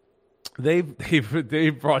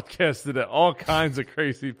 They've broadcasted at all kinds of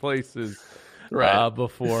crazy places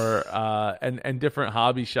before, and different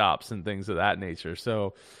hobby shops and things of that nature.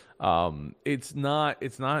 So it's not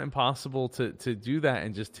impossible to do that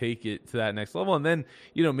and just take it to that next level. And then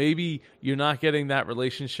maybe you're not getting that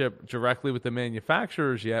relationship directly with the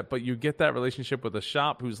manufacturers yet, but you get that relationship with a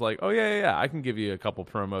shop who's like, oh yeah, I can give you a couple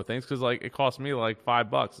promo things because like it cost me like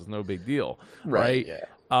 $5. It's no big deal, right? Yeah.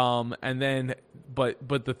 And then, but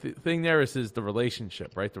the thing there is the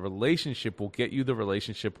relationship, right? The relationship will get you the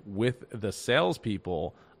relationship with the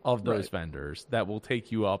salespeople of those vendors that will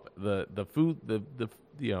take you up the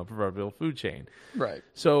proverbial food chain. Right.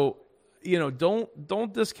 So,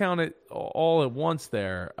 don't discount it all at once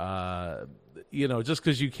there. Just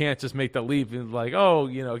because you can't just make the leap and like,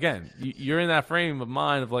 again, you're in that frame of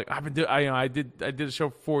mind of like, I did a show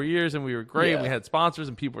for 4 years and we were great. And we had sponsors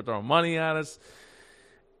and people were throwing money at us.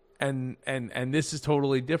 And this is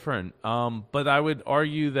totally different. But I would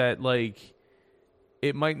argue that like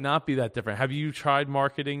it might not be that different. Have you tried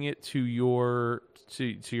marketing it to your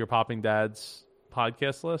Popping Dads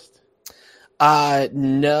podcast list?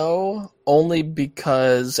 No, only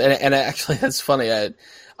because and actually that's funny.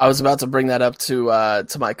 I was about to bring that up to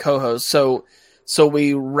my co-host. So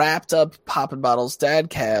we wrapped up Poppin' Bottles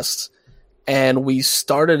Dadcast, and we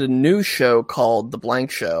started a new show called The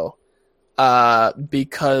Blank Show.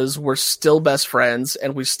 Because we're still best friends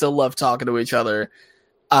and we still love talking to each other.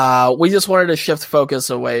 We just wanted to shift focus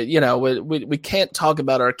away. We can't talk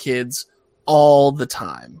about our kids all the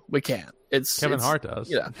time. We can't. Kevin Hart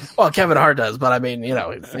does. Well, Kevin Hart does, but I mean,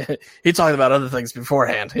 he talked about other things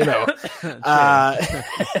beforehand,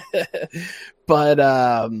 But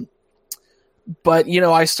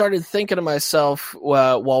I started thinking to myself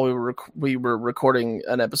while we were recording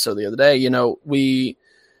an episode the other day.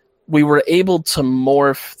 We were able to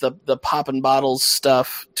morph the Poppin' Bottles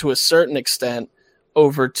stuff to a certain extent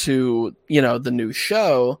over to, the new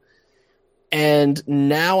show. And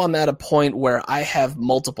now I'm at a point where I have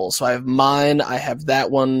multiple. So I have mine. I have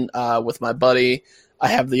that one with my buddy. I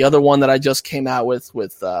have the other one that I just came out with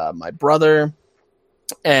my brother.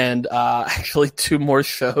 And actually 2 more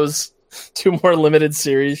shows, 2 more limited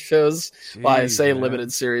series shows. Jeez, well, I say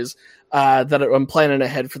limited series that I'm planning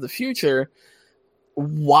ahead for the future.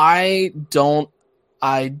 Why don't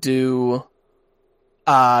I do,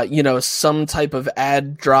 some type of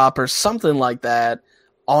ad drop or something like that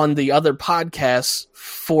on the other podcasts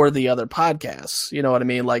for the other podcasts. You know what I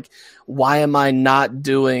mean? Like, why am I not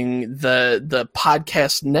doing the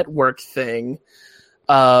podcast network thing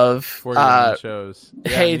of for your own shows?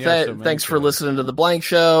 Hey, thanks for listening to the blank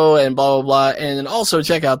show and blah, blah, blah. And also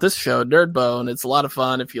check out this show, Nerdbone. It's a lot of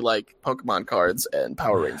fun if you like Pokemon cards and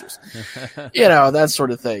Power Rangers, you know, that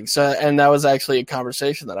sort of thing. So, and that was actually a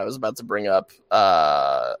conversation that I was about to bring up,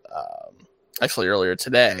 actually earlier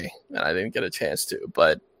today, and I didn't get a chance to,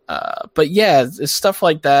 but yeah, it's stuff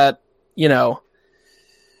like that, you know.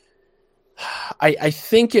 I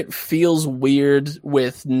think it feels weird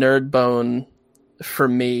with Nerdbone for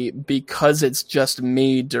me because it's just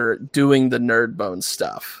me doing the Nerdbone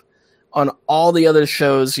stuff. On all the other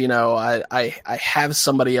shows, you know, I have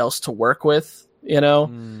somebody else to work with, you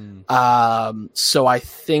know. So I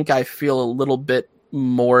think I feel a little bit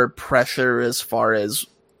more pressure as far as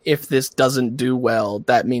if this doesn't do well,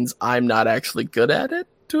 that means I'm not actually good at it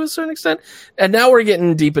to a certain extent. And now we're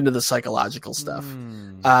getting deep into the psychological stuff,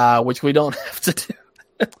 which we don't have to do.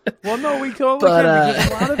 Well, no, we totally can, because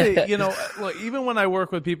a lot of it, you know, look, even when I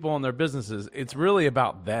work with people on their businesses, it's really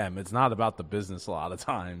about them. It's not about the business a lot of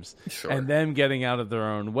times. Sure. And them getting out of their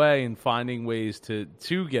own way and finding ways to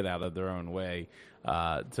get out of their own way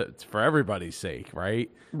for everybody's sake, right?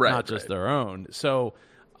 Not just their own. So,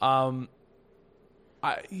 I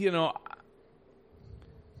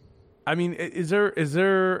mean, is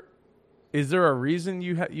there a reason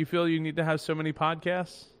you feel you need to have so many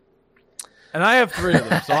podcasts? And I have 3 of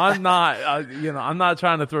them, so I'm not, I'm not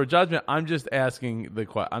trying to throw judgment. I'm just asking the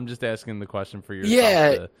question for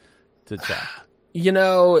yourself to check. You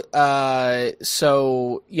know,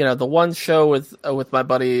 so you know, the one show with my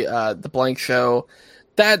buddy, the blank show,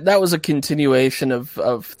 that was a continuation of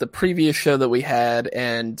the previous show that we had,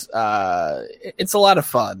 and it's a lot of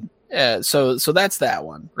fun. So that's that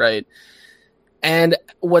one, right? And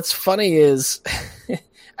what's funny is,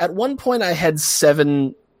 at one point I had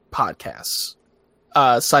 7 podcasts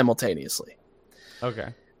simultaneously.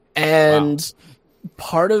 Okay. And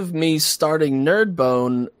part of me starting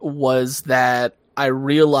Nerdbone was that I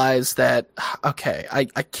realized that, okay, I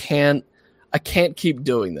can't keep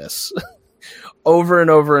doing this over and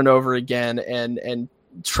over and over again and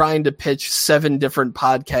trying to pitch 7 different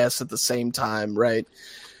podcasts at the same time, right?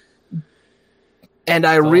 And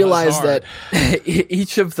I realized that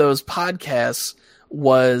each of those podcasts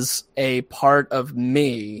was a part of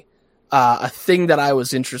me, a thing that I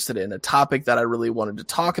was interested in, a topic that I really wanted to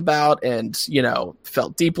talk about and, you know,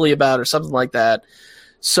 felt deeply about or something like that.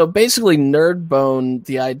 So basically Nerdbone,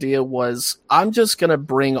 the idea was I'm just going to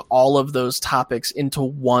bring all of those topics into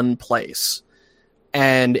one place.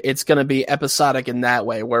 And it's going to be episodic in that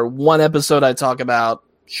way, where one episode I talk about,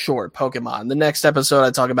 sure, Pokemon. The next episode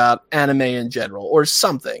I talk about anime in general or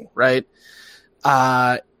something, right?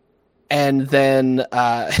 And then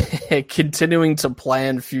continuing to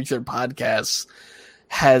plan future podcasts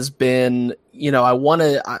has been, you know,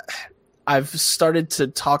 I've started to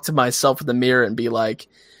talk to myself in the mirror and be like,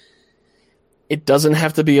 it doesn't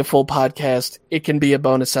have to be a full podcast. It can be a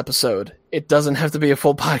bonus episode. It doesn't have to be a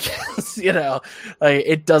full podcast. You know, like,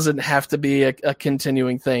 it doesn't have to be a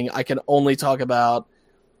continuing thing. I can only talk about,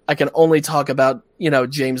 you know,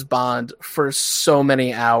 James Bond for so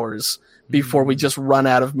many hours before we just run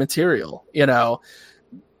out of material, you know,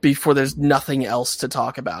 before there's nothing else to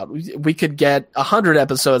talk about. We could get 100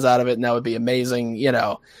 episodes out of it and that would be amazing, you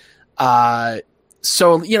know.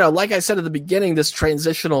 So, you know, like I said at the beginning, this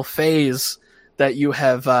transitional phase that you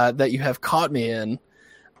have caught me in,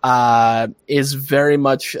 is very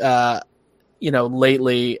much, you know,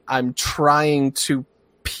 lately I'm trying to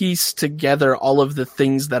piece together all of the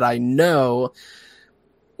things that I know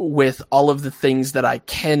with all of the things that I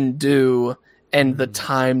can do and the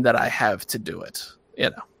time that I have to do it, you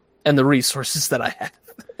know, and the resources that I have.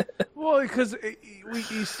 Well, because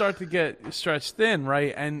you start to get stretched thin,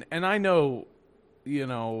 right? And I know, you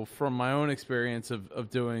know, from my own experience of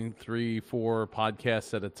doing 3-4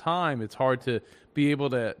 podcasts at a time, it's hard to be able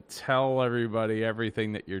to tell everybody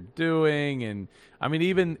everything that you're doing. And I mean,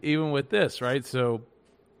 even with this, right? So,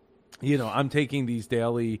 you know, I'm taking these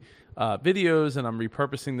daily videos and I'm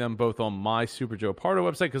repurposing them both on my Super Joe Pardo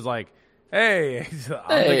website because, like, hey,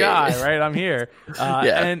 I'm the guy, right? I'm here.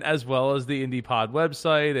 And as well as the Indie Pod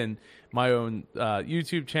website and my own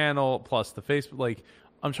YouTube channel, plus the Facebook. Like,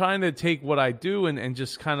 I'm trying to take what I do and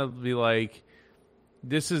just kind of be like,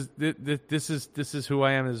 this is who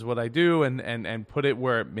I am, this is what I do, and put it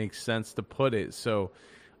where it makes sense to put it. So,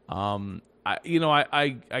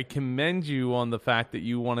 I commend you on the fact that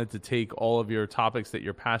you wanted to take all of your topics that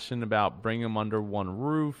you're passionate about, bring them under one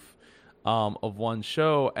roof. of one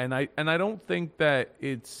show, and I don't think that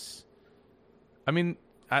it's. I mean,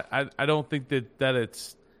 I don't think that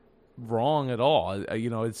it's wrong at all.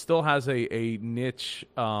 It still has a niche,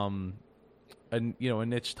 a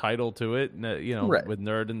niche title to it. Right. With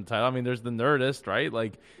nerd in the title. I mean, there's the Nerdist, right?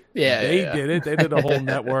 Like, they did it. They did a whole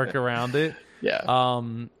network around it. Yeah.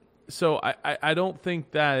 So I don't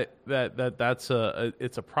think that's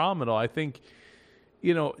it's a problem at all. I think,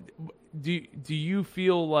 do you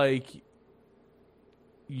feel like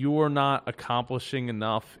you're not accomplishing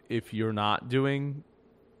enough if you're not doing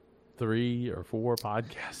 3 or 4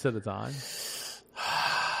 podcasts at a time?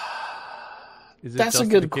 That's a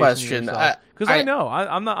good question. Because I know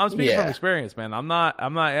I'm speaking from experience, man. I'm not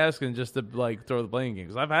asking just to like throw the blame game,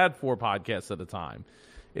 because I've had 4 podcasts at a time.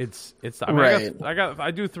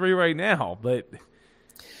 I do 3 right now, but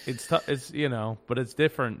it's but it's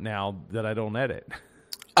different now that I don't edit.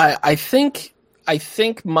 I think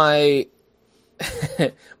my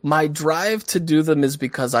my drive to do them is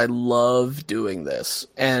because I love doing this,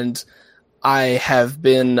 and I have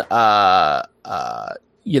been I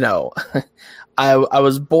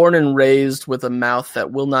was born and raised with a mouth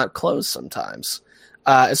that will not close sometimes,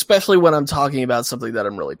 especially when I'm talking about something that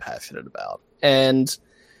I'm really passionate about. And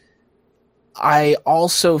I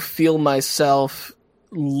also feel myself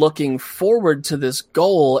looking forward to this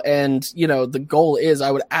goal. And, the goal is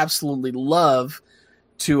I would absolutely love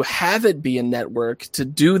to have it be a network, to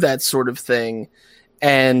do that sort of thing,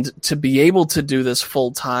 and to be able to do this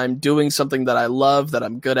full time, doing something that I love, that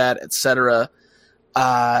I'm good at, etc.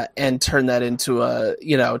 And turn that into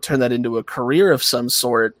a career of some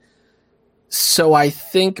sort. So I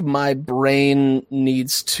think my brain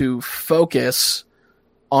needs to focus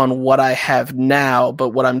on what I have now, but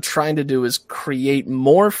what I'm trying to do is create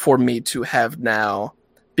more for me to have now,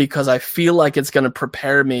 because I feel like it's going to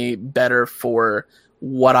prepare me better for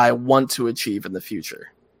what I want to achieve in the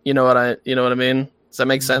future. You know what I mean? Does that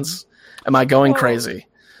make sense? Am I going crazy?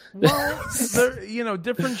 Well,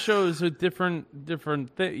 different shows with different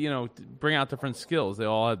bring out different skills. They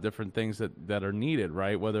all have different things that are needed,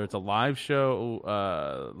 right? Whether it's a live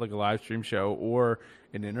show, like a live stream show, or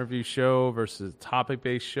an interview show versus a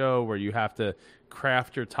topic-based show where you have to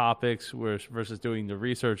craft your topics versus doing the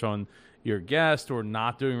research on your guest, or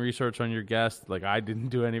not doing research on your guest. Like, I didn't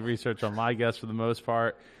do any research on my guest for the most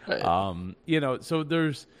part. Right. So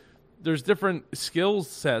there's different skill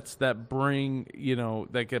sets that bring,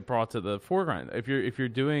 that get brought to the foreground. If you're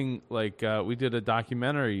doing, like, we did a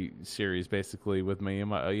documentary series basically with me and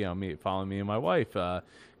my, following me and my wife,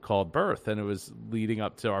 called Birth, and it was leading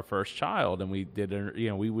up to our first child, and we did,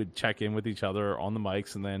 we would check in with each other on the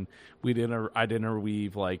mics, and then I'd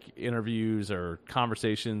interweave like interviews or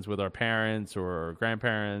conversations with our parents or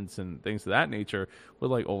grandparents and things of that nature, with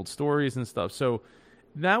like old stories and stuff. So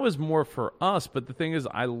that was more for us, but the thing is,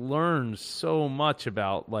 I learned so much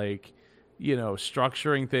about, like,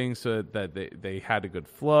 structuring things so that they had a good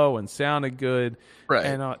flow and sounded good. Right.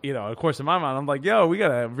 And, of course, in my mind, I'm like, yo, we got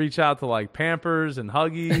to reach out to, like, Pampers and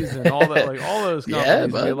Huggies and all that, like, all those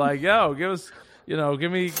companies. And be like, yo, give us, give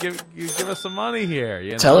us some money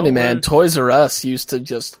here. Telling you, man, Toys R Us used to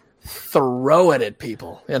just throw it at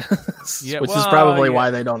people, which is probably why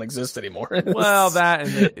they don't exist anymore. Well, that,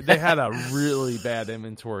 and they had a really bad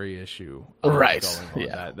inventory issue, right?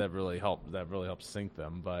 Going on. That really helped sink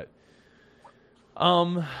them. But,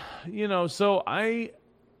 so I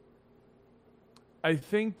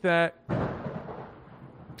think that.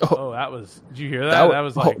 Oh, that was. Did you hear that?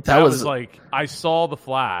 That was like I saw the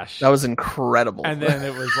flash. That was incredible. And then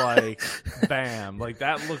it was like, bam! Like,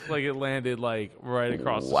 that looked like it landed like right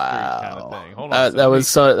across the street, kind of thing. Hold on. That was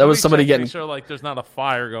somebody getting. Make sure like there's not a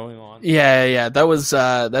fire going on. Yeah.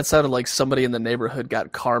 That sounded like somebody in the neighborhood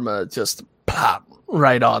got karma just pop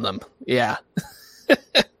right on them. Yeah.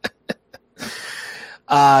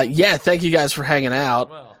 Thank you guys for hanging out.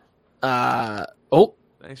 Well.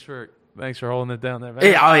 Thanks for holding it down there, man.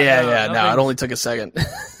 Yeah, it only took a second.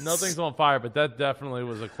 Nothing's on fire, but that definitely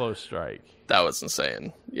was a close strike. That was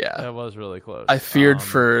insane. Yeah, that was really close. I feared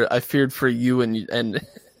for you and and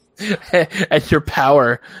your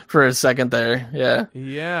power for a second there. Yeah.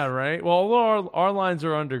 Yeah. Right. Well, our lines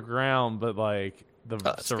are underground, but like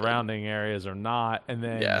the surrounding areas are not. And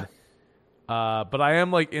then but I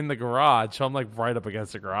am like in the garage, so I'm like right up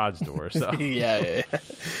against the garage door. So yeah.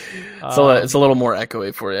 It's a little more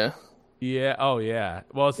echoey for you. Yeah. Oh, yeah.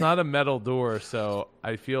 Well, it's not a metal door, so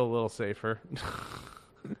I feel a little safer.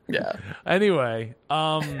 Yeah. Anyway,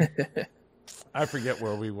 I forget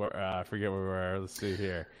where we were. Let's see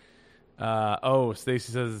here.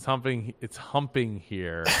 Stacy says it's humping. It's humping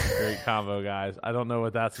here. Great combo, guys. I don't know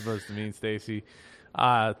what that's supposed to mean, Stacy.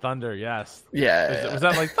 Thunder, yes. Yeah. Was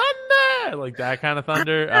that like thunder? Like that kind of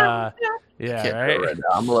thunder? Yeah, right? Right now.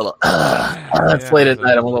 I'm a little it's late at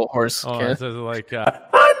night, I'm a little hoarse. Oh, Can't- so it's like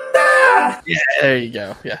Yeah, there you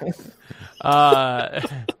go. Yeah.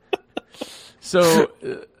 So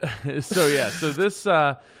this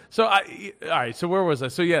all right, so where was I?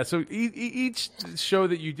 So yeah, so each show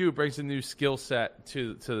that you do brings a new skill set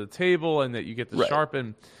to the table, and that you get to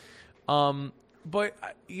sharpen. But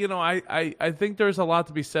I think there's a lot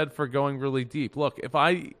to be said for going really deep. Look, if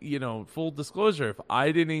I, full disclosure, if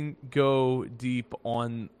I didn't go deep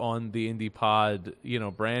on the Indie Pod,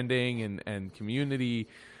 branding and community,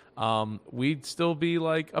 we'd still be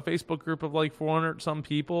like a Facebook group of like 400 some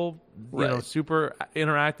people, super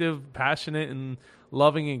interactive, passionate, and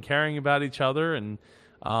loving and caring about each other. And,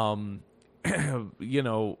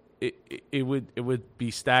 it would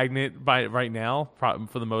be stagnant by right now.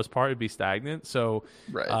 For the most part, it'd be stagnant. So,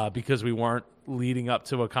 because we weren't leading up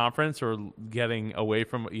to a conference or getting away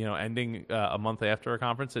from, ending a month after a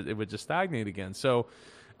conference, it would just stagnate again. So,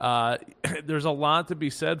 there's a lot to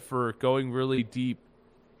be said for going really deep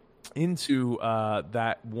into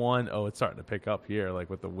that one. Oh, it's starting to pick up here, like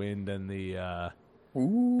with the wind and the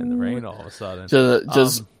rain all of a sudden.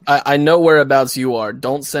 I know whereabouts you are.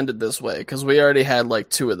 Don't send it this way, because we already had like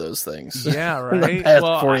 2 of those things. Yeah, right. In the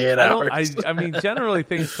past 48 hours. I mean, generally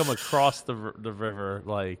things come across the river,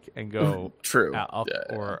 like, and go true up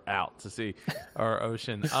or out to sea or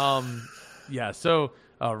ocean. Yeah. So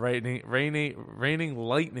raining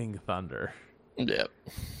lightning thunder. Yep.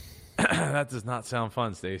 That does not sound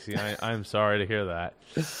fun, Stacy. I'm sorry to hear that.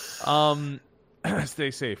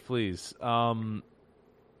 Stay safe, please.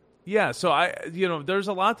 Yeah, so there's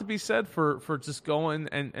a lot to be said for just going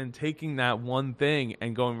and taking that one thing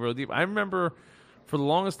and going real deep. I remember for the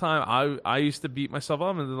longest time I used to beat myself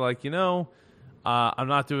up and be like, I'm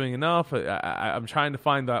not doing enough. I'm trying to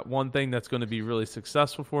find that one thing that's going to be really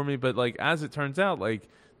successful for me. But like, as it turns out, like,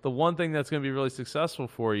 the one thing that's going to be really successful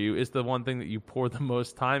for you is the one thing that you pour the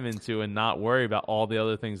most time into, and not worry about all the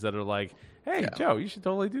other things that are like, hey, Joe, you should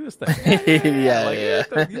totally do this thing. Yeah. You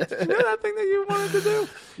do that thing that you wanted to do.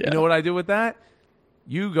 Yeah. You know what I do with that?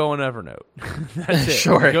 You go on Evernote. That's it.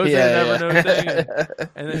 Sure. It goes in an Evernote thing,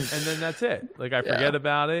 and then that's it. Like, I forget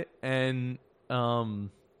about it, and I don't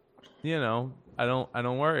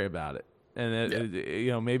worry about it.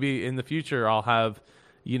 And maybe in the future I'll have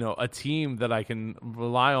a team that I can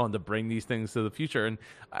rely on to bring these things to the future. And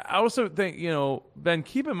I also think, Ben,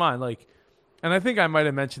 keep in mind, like, and I think I might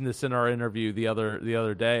have mentioned this in our interview the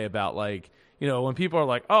other day about, like, when people are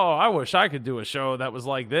like, oh, I wish I could do a show that was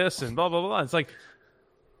like this and blah, blah, blah. It's like,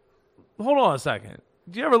 hold on a second.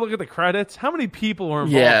 Do you ever look at the credits? How many people were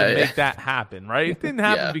involved to make that happen, right? It didn't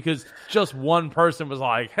happen because just one person was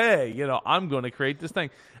like, hey, I'm going to create this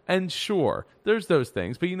thing. And sure, there's those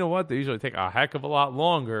things, but you know what? They usually take a heck of a lot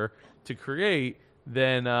longer to create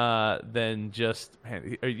than just.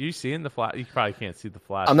 Man, are you seeing the flash? You probably can't see the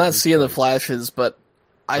flash. I'm not seeing the flashes, but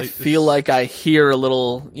I feel like I hear a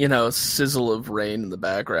little, sizzle of rain in the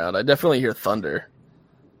background. I definitely hear thunder.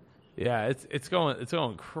 Yeah, it's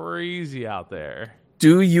going crazy out there.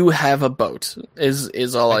 Do you have a boat?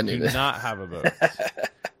 Is all I need. Do not have a boat.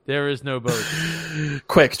 There is no boat.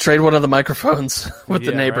 Quick, trade one of the microphones with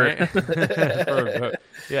the neighbor. Right?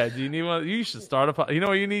 Yeah, do you need one? You should start a podcast. You know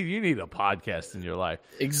what you need? You need a podcast in your life.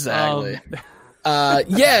 Exactly. I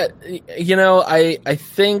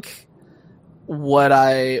think what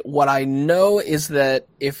I know is that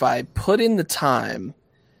if I put in the time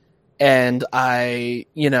and I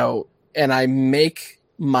make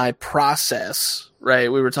my process,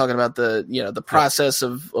 right? We were talking about the process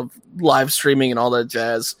of live streaming and all that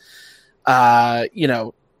jazz. I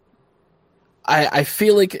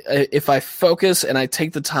feel like if I focus and I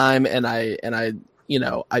take the time and I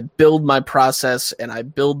build my process and I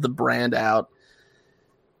build the brand out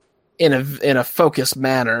in a focused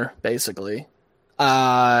manner, basically,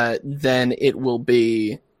 then it will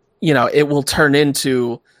be, it will turn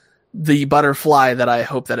into the butterfly that I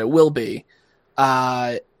hope that it will be.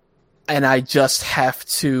 And I just have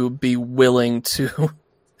to be willing to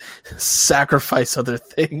sacrifice other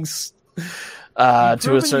things to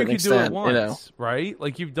a certain extent. Once, right?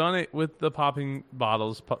 Like, you've done it with the Popping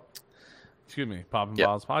Bottles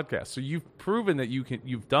podcast. So you've proven that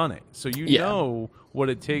you've done it. So you know what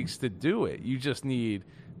it takes to do it. You just need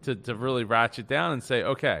to really ratchet down and say,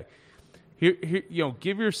 okay, here,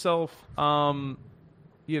 give yourself, a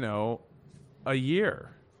year.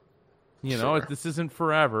 This isn't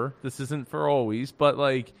forever. This isn't for always. But,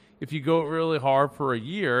 like, if you go really hard for a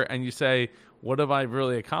year and you say, what have I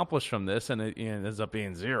really accomplished from this? And it ends up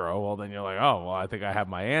being zero. Well, then you're like, oh, well, I think I have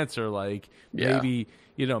my answer. Like maybe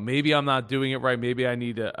I'm not doing it right. Maybe I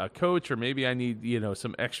need a coach, or maybe I need,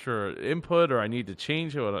 some extra input, or I need to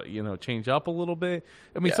change up a little bit.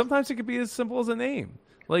 I mean, sometimes it could be as simple as a name.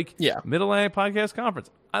 Like Mid-Atlantic Podcast Conference.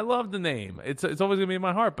 I love the name. It's always going to be in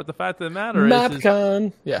my heart. But the fact of the matter is...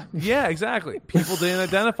 MapCon. Yeah, exactly. People didn't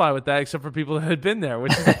identify with that except for people that had been there,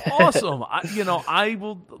 which is awesome. I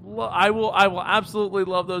will absolutely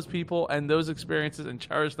love those people and those experiences and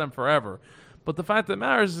cherish them forever. But the fact that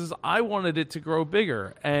matters is I wanted it to grow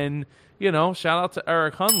bigger. And, shout out to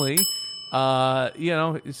Eric Hunley.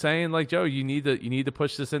 Saying like, Joe, you need to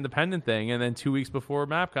push this independent thing. And then 2 weeks before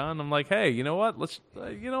MapCon, I'm like, hey, you know what?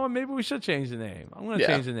 Maybe we should change the name. I'm going to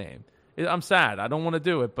change the name. I'm sad. I don't want to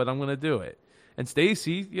do it, but I'm going to do it. And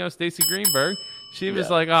Stacy Greenberg, she was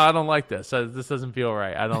like, oh, I don't like this. This doesn't feel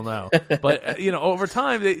right. I don't know. But, over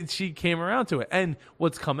time, she came around to it. And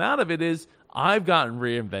what's come out of it is I've gotten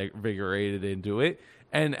reinvigorated into it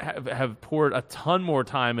and have poured a ton more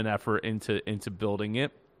time and effort into building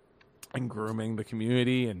it and grooming the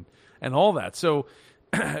community and all that. So,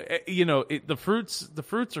 the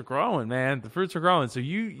fruits are growing, man. The fruits are growing. So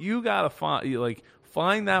you gotta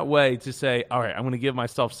find that way to say, all right, I'm going to give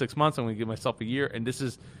myself 6 months. I'm going to give myself a year. And this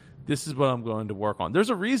is what I'm going to work on. There's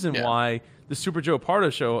a reason why the Super Joe Pardo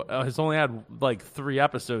show has only had like 3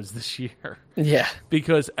 episodes this year. Yeah.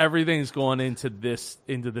 Because everything's going into this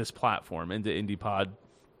platform, into IndiePod.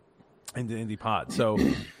 So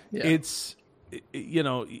it's,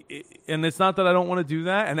 and it's not that I don't want to do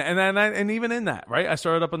that, and even in that, right? I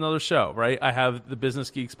started up another show, right? I have the Business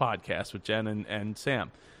Geeks podcast with Jen and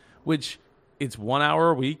Sam, which it's 1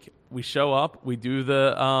 hour a week. We show up, we do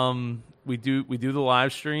the the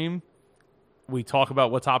live stream, we talk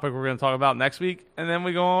about what topic we're going to talk about next week, and then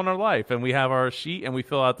we go on our life, and we have our sheet, and we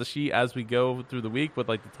fill out the sheet as we go through the week with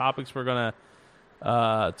like the topics we're going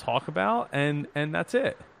to talk about, and that's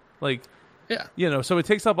it. Like. Yeah. So it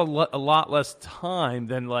takes up a lot less time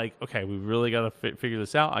than like, okay, we really got to figure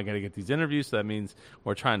this out. I got to get these interviews. So that means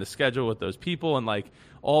we're trying to schedule with those people. And like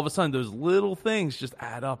all of a sudden those little things just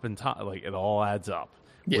add up in time. Like it all adds up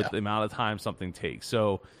with the amount of time something takes.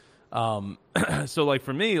 So, so like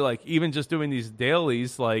for me, like even just doing these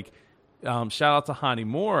dailies, like shout out to Hani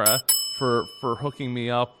Mora for hooking me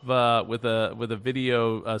up with a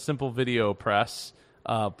video, simple video press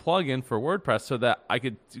plugin for WordPress, so that I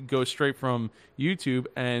could go straight from YouTube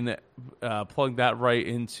and plug that right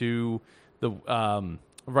into the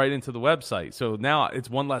website. So now it's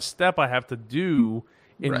one less step I have to do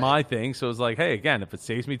in my thing. So it's like, hey, again, if it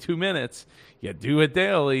saves me 2 minutes, you do it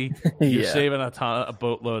daily. You're saving a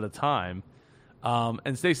boatload of time.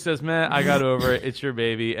 And Stacey says, man, I got over it. It's your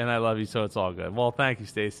baby, and I love you, so it's all good. Well, thank you,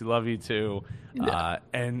 Stacey. Love you too.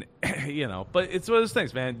 And but it's one of those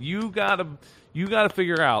things, man. You gotta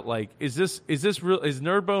figure out, like, is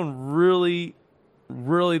Nerdbone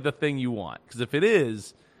really the thing you want? Because if it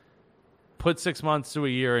is, put 6 months to a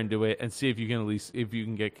year into it and see if you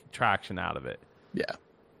can get traction out of it. Yeah.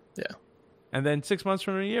 And then 6 months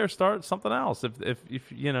from a year, start something else.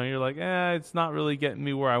 If you're like, it's not really getting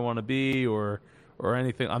me where I want to be, or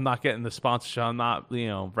anything. I'm not getting the sponsorship. I'm not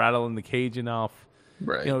rattling the cage enough.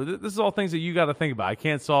 Right. This is all things that you got to think about. I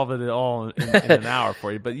can't solve it at all in an hour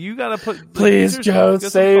for you, but you got to put. Please, Joe,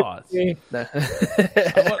 save me.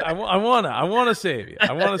 I want to save you.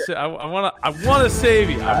 I want to save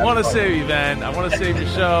you. I want to save you, Ben. I want to save your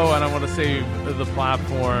show, and I want to save the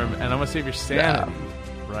platform, and I want to save your sanity.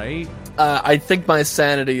 Right. I think my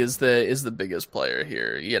sanity is the biggest player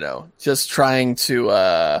here. Just trying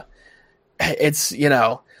to.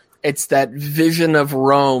 It's that vision of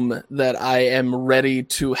Rome that I am ready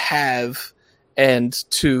to have and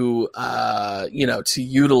to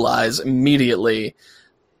utilize immediately.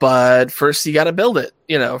 But first you got to build it,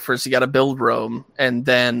 first you got to build Rome, and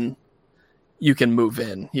then you can move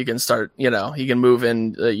in. You can start, you can move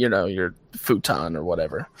in, your futon or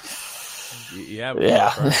whatever. Yeah.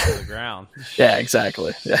 To the ground. Yeah,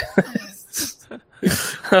 exactly. Yeah.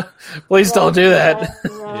 Please don't do that.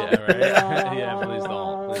 Yeah, right. Yeah, please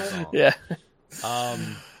don't. Yeah.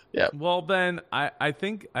 Yeah. Well, Ben, I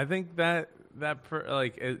think that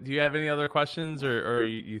do you have any other questions, or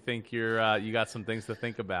you think you got some things to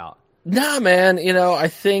think about? Nah, man. I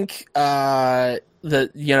think the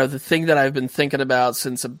thing that I've been thinking about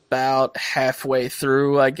since about halfway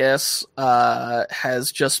through, I guess,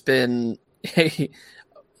 has just been,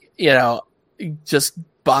 just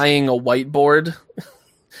buying a whiteboard,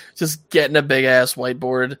 just getting a big ass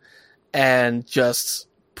whiteboard and just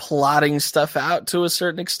plotting stuff out to a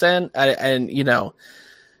certain extent.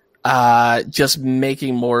 just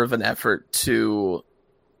making more of an effort to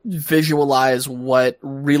visualize what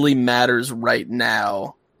really matters right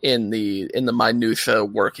now in the minutia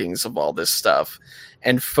workings of all this stuff,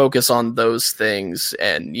 and focus on those things,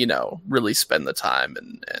 and really spend the time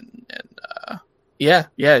and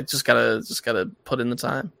just gotta put in the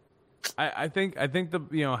time. I think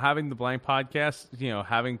the having the blank podcast,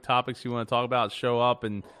 having topics you want to talk about, show up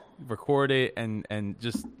and record it, and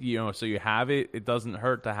just so you have it. It doesn't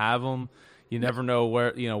hurt to have them. You never know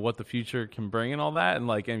where what the future can bring and all that,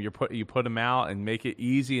 and you put them out and make it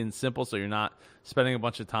easy and simple, so you're not spending a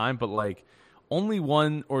bunch of time. But only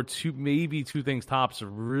one or two, maybe two things tops, are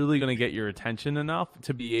really going to get your attention enough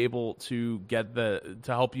to be able to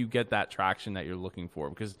help you get that traction that you're looking for.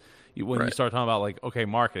 Because when you start talking about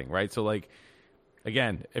marketing, right? So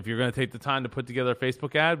again, if you're going to take the time to put together a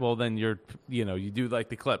Facebook ad, well, then you do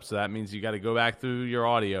the clips. So that means you got to go back through your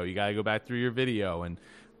audio, you got to go back through your video and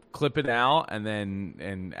clip it out,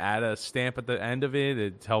 and add a stamp at the end of it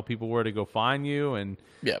and tell people where to go find you. And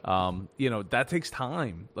that takes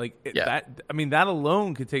time. That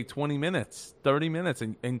alone could take 20 minutes, 30 minutes.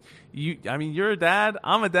 And you're a dad,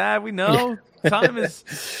 I'm a dad. We know time is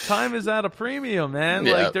at a premium, man.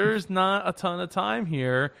 There's not a ton of time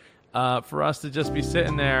here for us to just be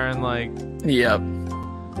sitting there and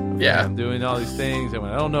I'm doing all these things, and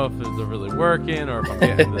I don't know if they're really working or if I'm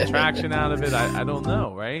getting the traction out of it. I don't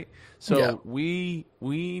know, right? So we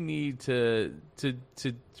need to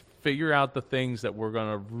figure out the things that we're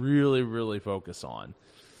going to really, really focus on.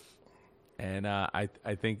 And I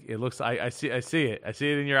think it looks. I see it. I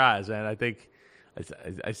see it in your eyes, man. I think I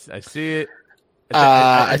see it.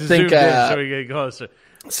 I think so we get closer.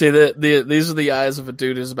 See, these are the eyes of a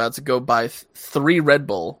dude who's about to go buy 3 Red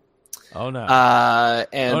Bull. Oh no!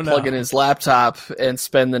 And plug in his laptop and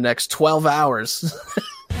spend the next 12 hours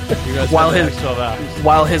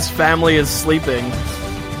while his family is sleeping.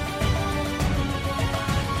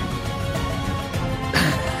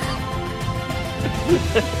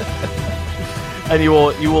 And you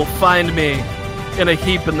will find me in a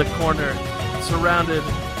heap in the corner, surrounded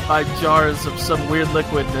by jars of some weird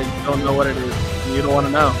liquid that you don't know what it is. And you don't want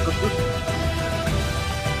to know.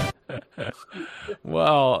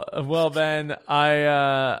 Well, Ben,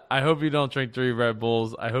 I hope you don't drink 3 Red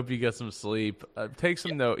Bulls. I hope you get some sleep. Take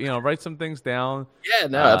some note. Write some things down. Yeah,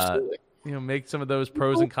 no, absolutely. Make some of those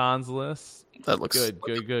pros and cons lists. That looks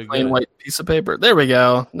good. Plain white piece of paper. There we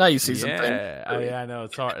go. Now you see something. Yeah, I know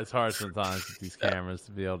it's hard. It's hard sometimes with these cameras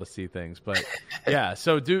to be able to see things, but yeah.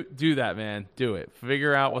 So do that, man. Do it.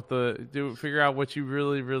 Figure out what you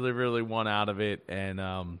really, really, really want out of it,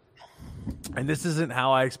 and this isn't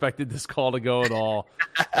how I expected this call to go at all.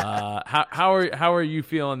 How are you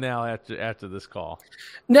feeling now after this call?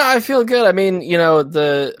 No, I feel good. I mean,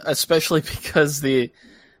 especially because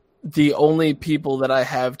the only people that I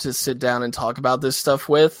have to sit down and talk about this stuff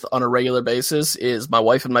with on a regular basis is my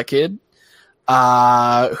wife and my kid,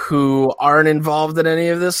 who aren't involved in any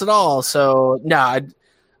of this at all. So, I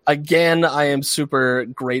am super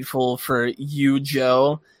grateful for you,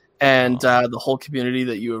 Joe, and the whole community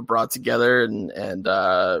that you have brought together, and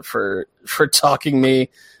for talking me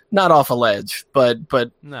not off a ledge,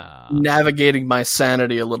 but navigating my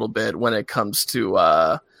sanity a little bit when it comes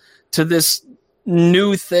to this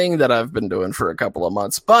new thing that I've been doing for a couple of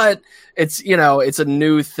months. But it's a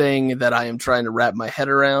new thing that I am trying to wrap my head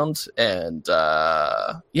around, and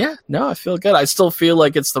I feel good. I still feel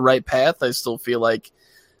like it's the right path. I still feel like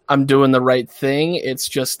I'm doing the right thing. It's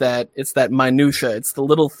just that minutia. It's the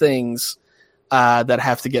little things that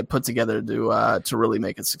have to get put together to really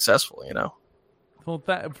make it successful. Well,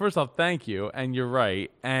 first off, thank you, and you're right.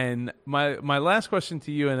 And my last question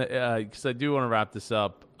to you, and because I do want to wrap this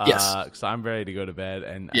up, because I'm ready to go to bed,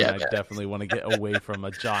 and I definitely want to get away from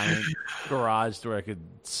a giant garage door that could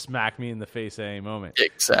smack me in the face at any moment.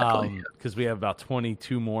 Exactly. Because we have about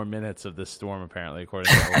 22 more minutes of this storm, apparently,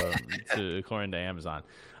 according to Amazon.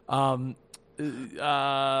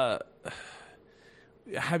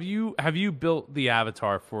 Have you built the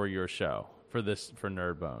avatar for your show for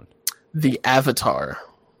Nerdbone? The avatar.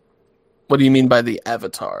 What do you mean by the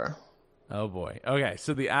avatar? Oh boy. Okay,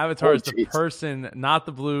 so the avatar is the person, not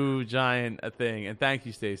the blue giant thing. And thank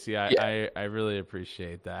you, Stacey. I really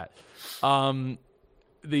appreciate that.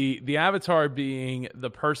 The avatar being the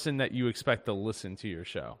person that you expect to listen to your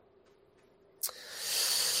show.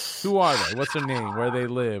 Who are they? What's their name? Where they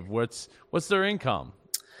live? What's their income?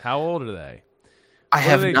 How old are they?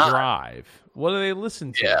 have do they not. drive? What do they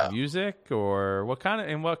listen to? Yeah. Music or what kind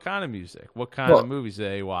of music? What kind of movies do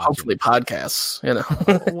they watch? Hopefully podcasts,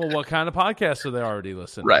 Well, what kind of podcasts are they already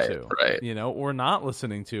listening to? Right. Or not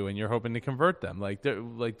listening to, and you're hoping to convert them.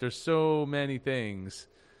 There's so many things.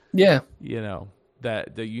 Yeah.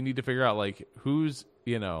 That you need to figure out, like, who's,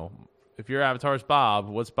 if your avatar is Bob,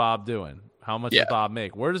 what's Bob doing? How much does Bob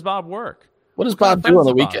make? Where does Bob work? What does Bob do on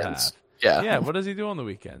the weekends? Yeah, what does he do on the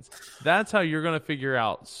weekends? That's how you're going to figure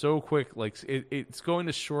out so quick. Like, it's going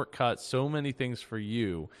to shortcut so many things for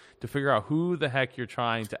you to figure out who the heck you're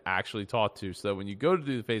trying to actually talk to. So that when you go to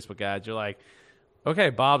do the Facebook ads, you're like,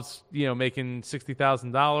 okay, Bob's making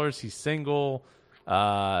 $60,000. He's single.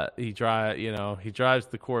 He drives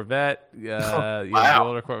the Corvette. The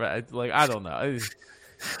older Corvette. Like, I don't know.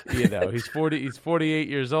 He's 40. He's 48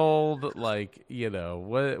 years old. Like,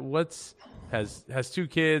 what's has 2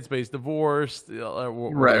 kids, but he's divorced.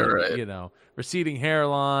 Right. Receding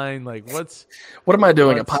hairline. Like, what am I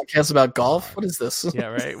doing? A podcast about golf? What is this? Yeah,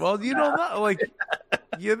 right. Well, you don't know. Like,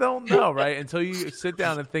 you don't know, right? Until you sit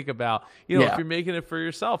down and think about, if you're making it for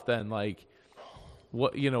yourself, then like,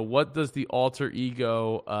 what does the alter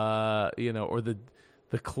ego, or the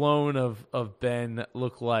clone of Ben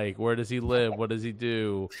look like? Where does he live? What does he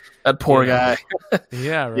do? That poor guy.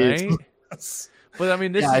 Yeah, right. But I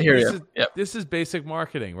mean, this is basic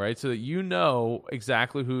marketing, right? So that you know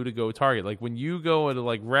exactly who to go target. Like when you go into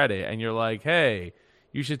like Reddit and you're like, hey,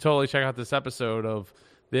 you should totally check out this episode of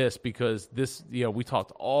this because this, we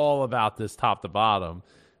talked all about this top to bottom.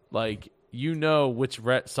 Like, which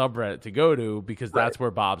subreddit to go to because that's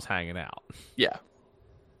where Bob's hanging out. Yeah.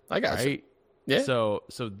 I got you. Yeah. So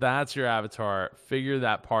that's your avatar. Figure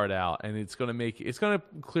that part out, and it's gonna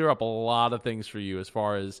clear up a lot of things for you as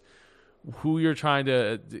far as who you're trying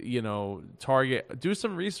to target. Do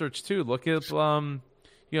some research too. Look at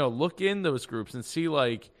look in those groups and see,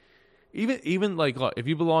 like, even like, look, if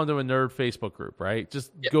you belong to a nerd Facebook group, right?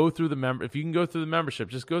 Just go through if you can go through the membership,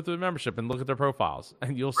 just go through the membership and look at their profiles,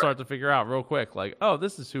 and you'll start to figure out real quick, like, oh,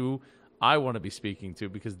 this is who I want to be speaking to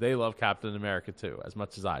because they love Captain America too, as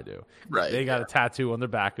much as I do. Right. They got a tattoo on their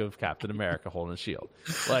back of Captain America holding a shield.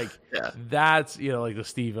 Like, that's, like the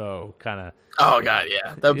Steve-O kind of. Oh God,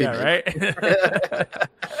 yeah. That'd be right.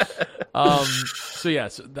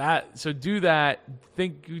 So do that.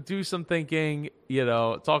 Do some thinking,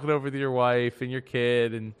 talk it over with your wife and your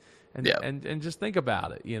kid and just think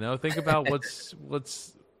about it, think about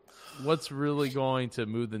what's really going to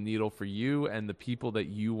move the needle for you and the people that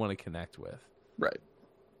you want to connect with. Right.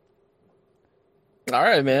 All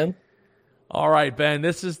right, man. All right, Ben.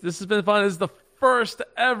 This has been fun. This is the first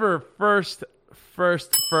ever ever.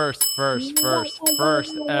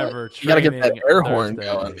 You gotta get that air horn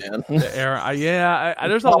going, man. The air,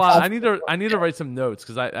 there's a lot. I need to write some notes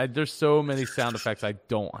because there's so many sound effects I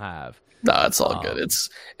don't have. No, it's all good.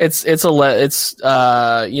 It's almost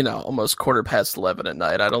 11:15 at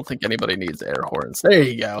night. I don't think anybody needs air horns. There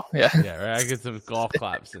you go. Yeah. Yeah, right. I get some golf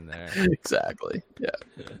claps in there. Exactly. Yeah.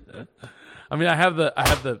 I mean, I have the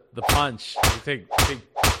punch. You take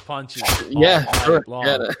punches. Yeah, sure. Long.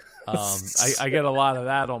 Yeah. I get a lot of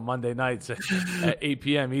that on Monday nights at 8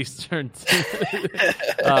 p.m. Eastern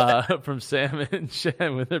from Sam and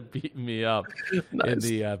Shen when they're beating me up in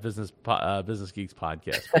the Business Geeks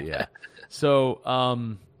podcast. But yeah, so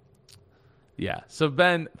so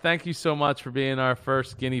Ben, thank you so much for being our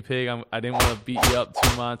first guinea pig. I didn't want to beat you up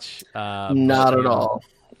too much. Not at all.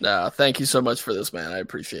 No, thank you so much for this, man. I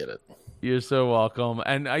appreciate it. You're so welcome.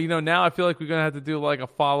 And, now I feel like we're going to have to do like a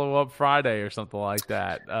follow-up Friday or something like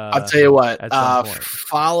that. I'll tell you what,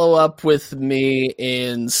 follow up with me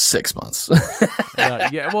in 6 months. It doesn't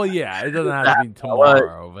have to be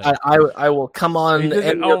tomorrow. But I will come on.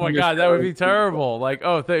 Oh, my God, that would be terrible. Like,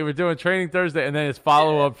 we're doing training Thursday, and then it's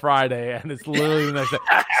follow-up Friday, and it's literally the next day.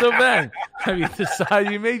 So, Ben, have you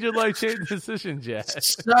decided you made your life-changing decisions yet?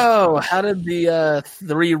 So, how did the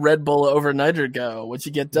 3 Red Bull overnighter go? What'd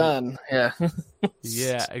you get done? Yeah.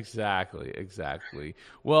 Yeah, exactly.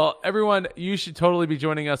 Well, everyone, you should totally be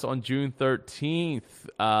joining us on June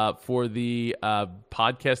 13th for the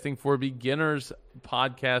Podcasting for Beginners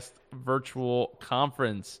podcast virtual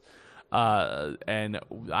conference. And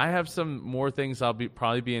I have some more things I'll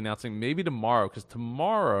probably be announcing maybe tomorrow, because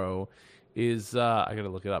tomorrow is I gotta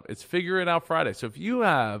look it up. It's Figure It Out Friday. So if you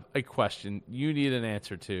have a question you need an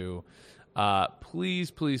answer to,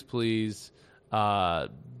 please bring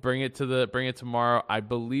it tomorrow. I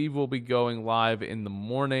believe we'll be going live in the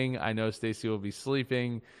morning. I know Stacy will be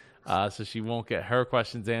sleeping, so she won't get her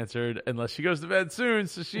questions answered unless she goes to bed soon,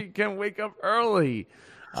 so she can wake up early.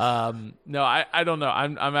 No, I don't know.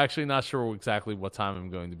 I'm actually not sure exactly what time I'm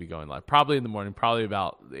going to be going live. Probably in the morning, probably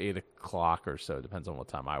about 8 o'clock or so. Depends on what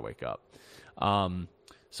time I wake up.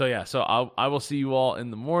 So I will see you all in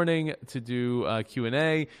the morning to do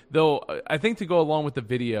Q&A. Though I think to go along with the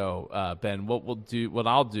video, Ben, what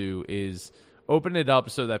I'll do is open it up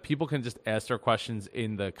so that people can just ask their questions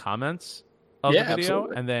in the comments of the video,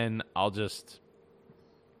 absolutely. and then I'll just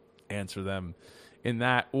answer them in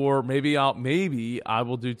that. Or maybe I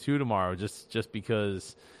will do 2 tomorrow, just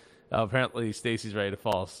because apparently Stacy's ready to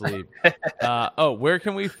fall asleep. Where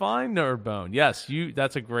can we find Nerdbone? Yes,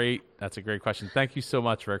 that's a great question. Thank you so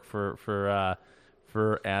much, Rick, for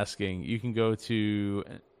asking. You can go to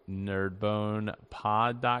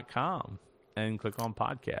nerdbonepod.com and click on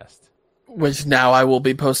podcast. Which now I will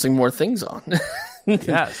be posting more things on.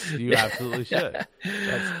 Yes, you absolutely should.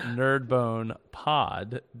 That's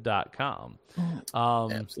nerdbonepod.com.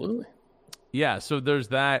 Absolutely. Yeah, so there's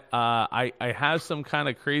that. I have some kind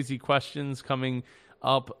of crazy questions coming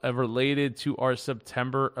up related to our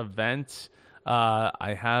September event.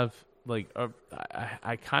 I have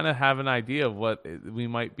I kind of have an idea of what we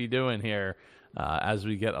might be doing here as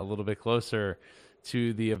we get a little bit closer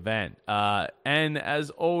to the event. And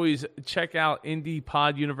as always, check out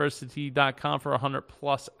indiepoduniversity.com for 100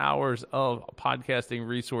 plus hours of podcasting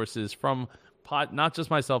resources from not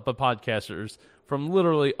just myself, but podcasters from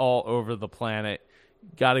literally all over the planet.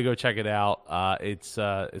 Got to go check it out. It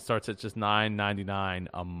starts at just $9.99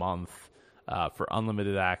 a month for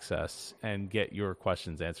unlimited access and get your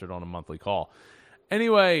questions answered on a monthly call.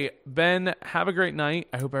 Anyway, Ben, have a great night.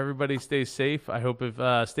 I hope everybody stays safe. I hope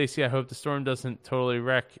Stacy, I hope the storm doesn't totally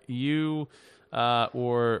wreck you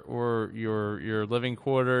or your living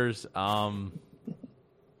quarters. I'm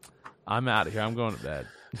out of here. I'm going to bed.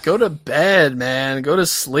 Go to bed, man. Go to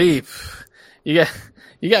sleep. You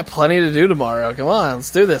got plenty to do tomorrow. Come on,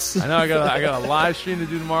 let's do this. I know I got a live stream to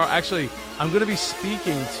do tomorrow. Actually, I'm going to be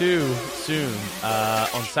speaking too soon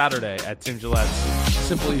on Saturday at Tim Gillette's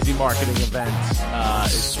Simple Easy Marketing event.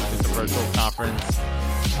 It's a virtual conference.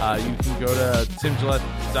 You can go to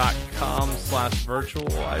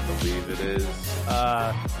timgillette.com/virtual, I believe it is.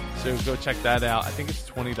 So go check that out. I think it's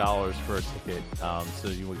 $20 for a ticket. So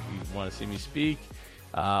you want to see me speak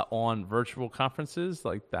on virtual conferences,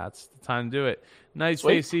 that's the time to do it. Night,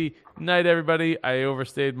 Stacy. Night, everybody. I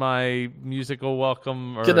overstayed my musical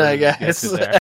welcome. Good night, guys.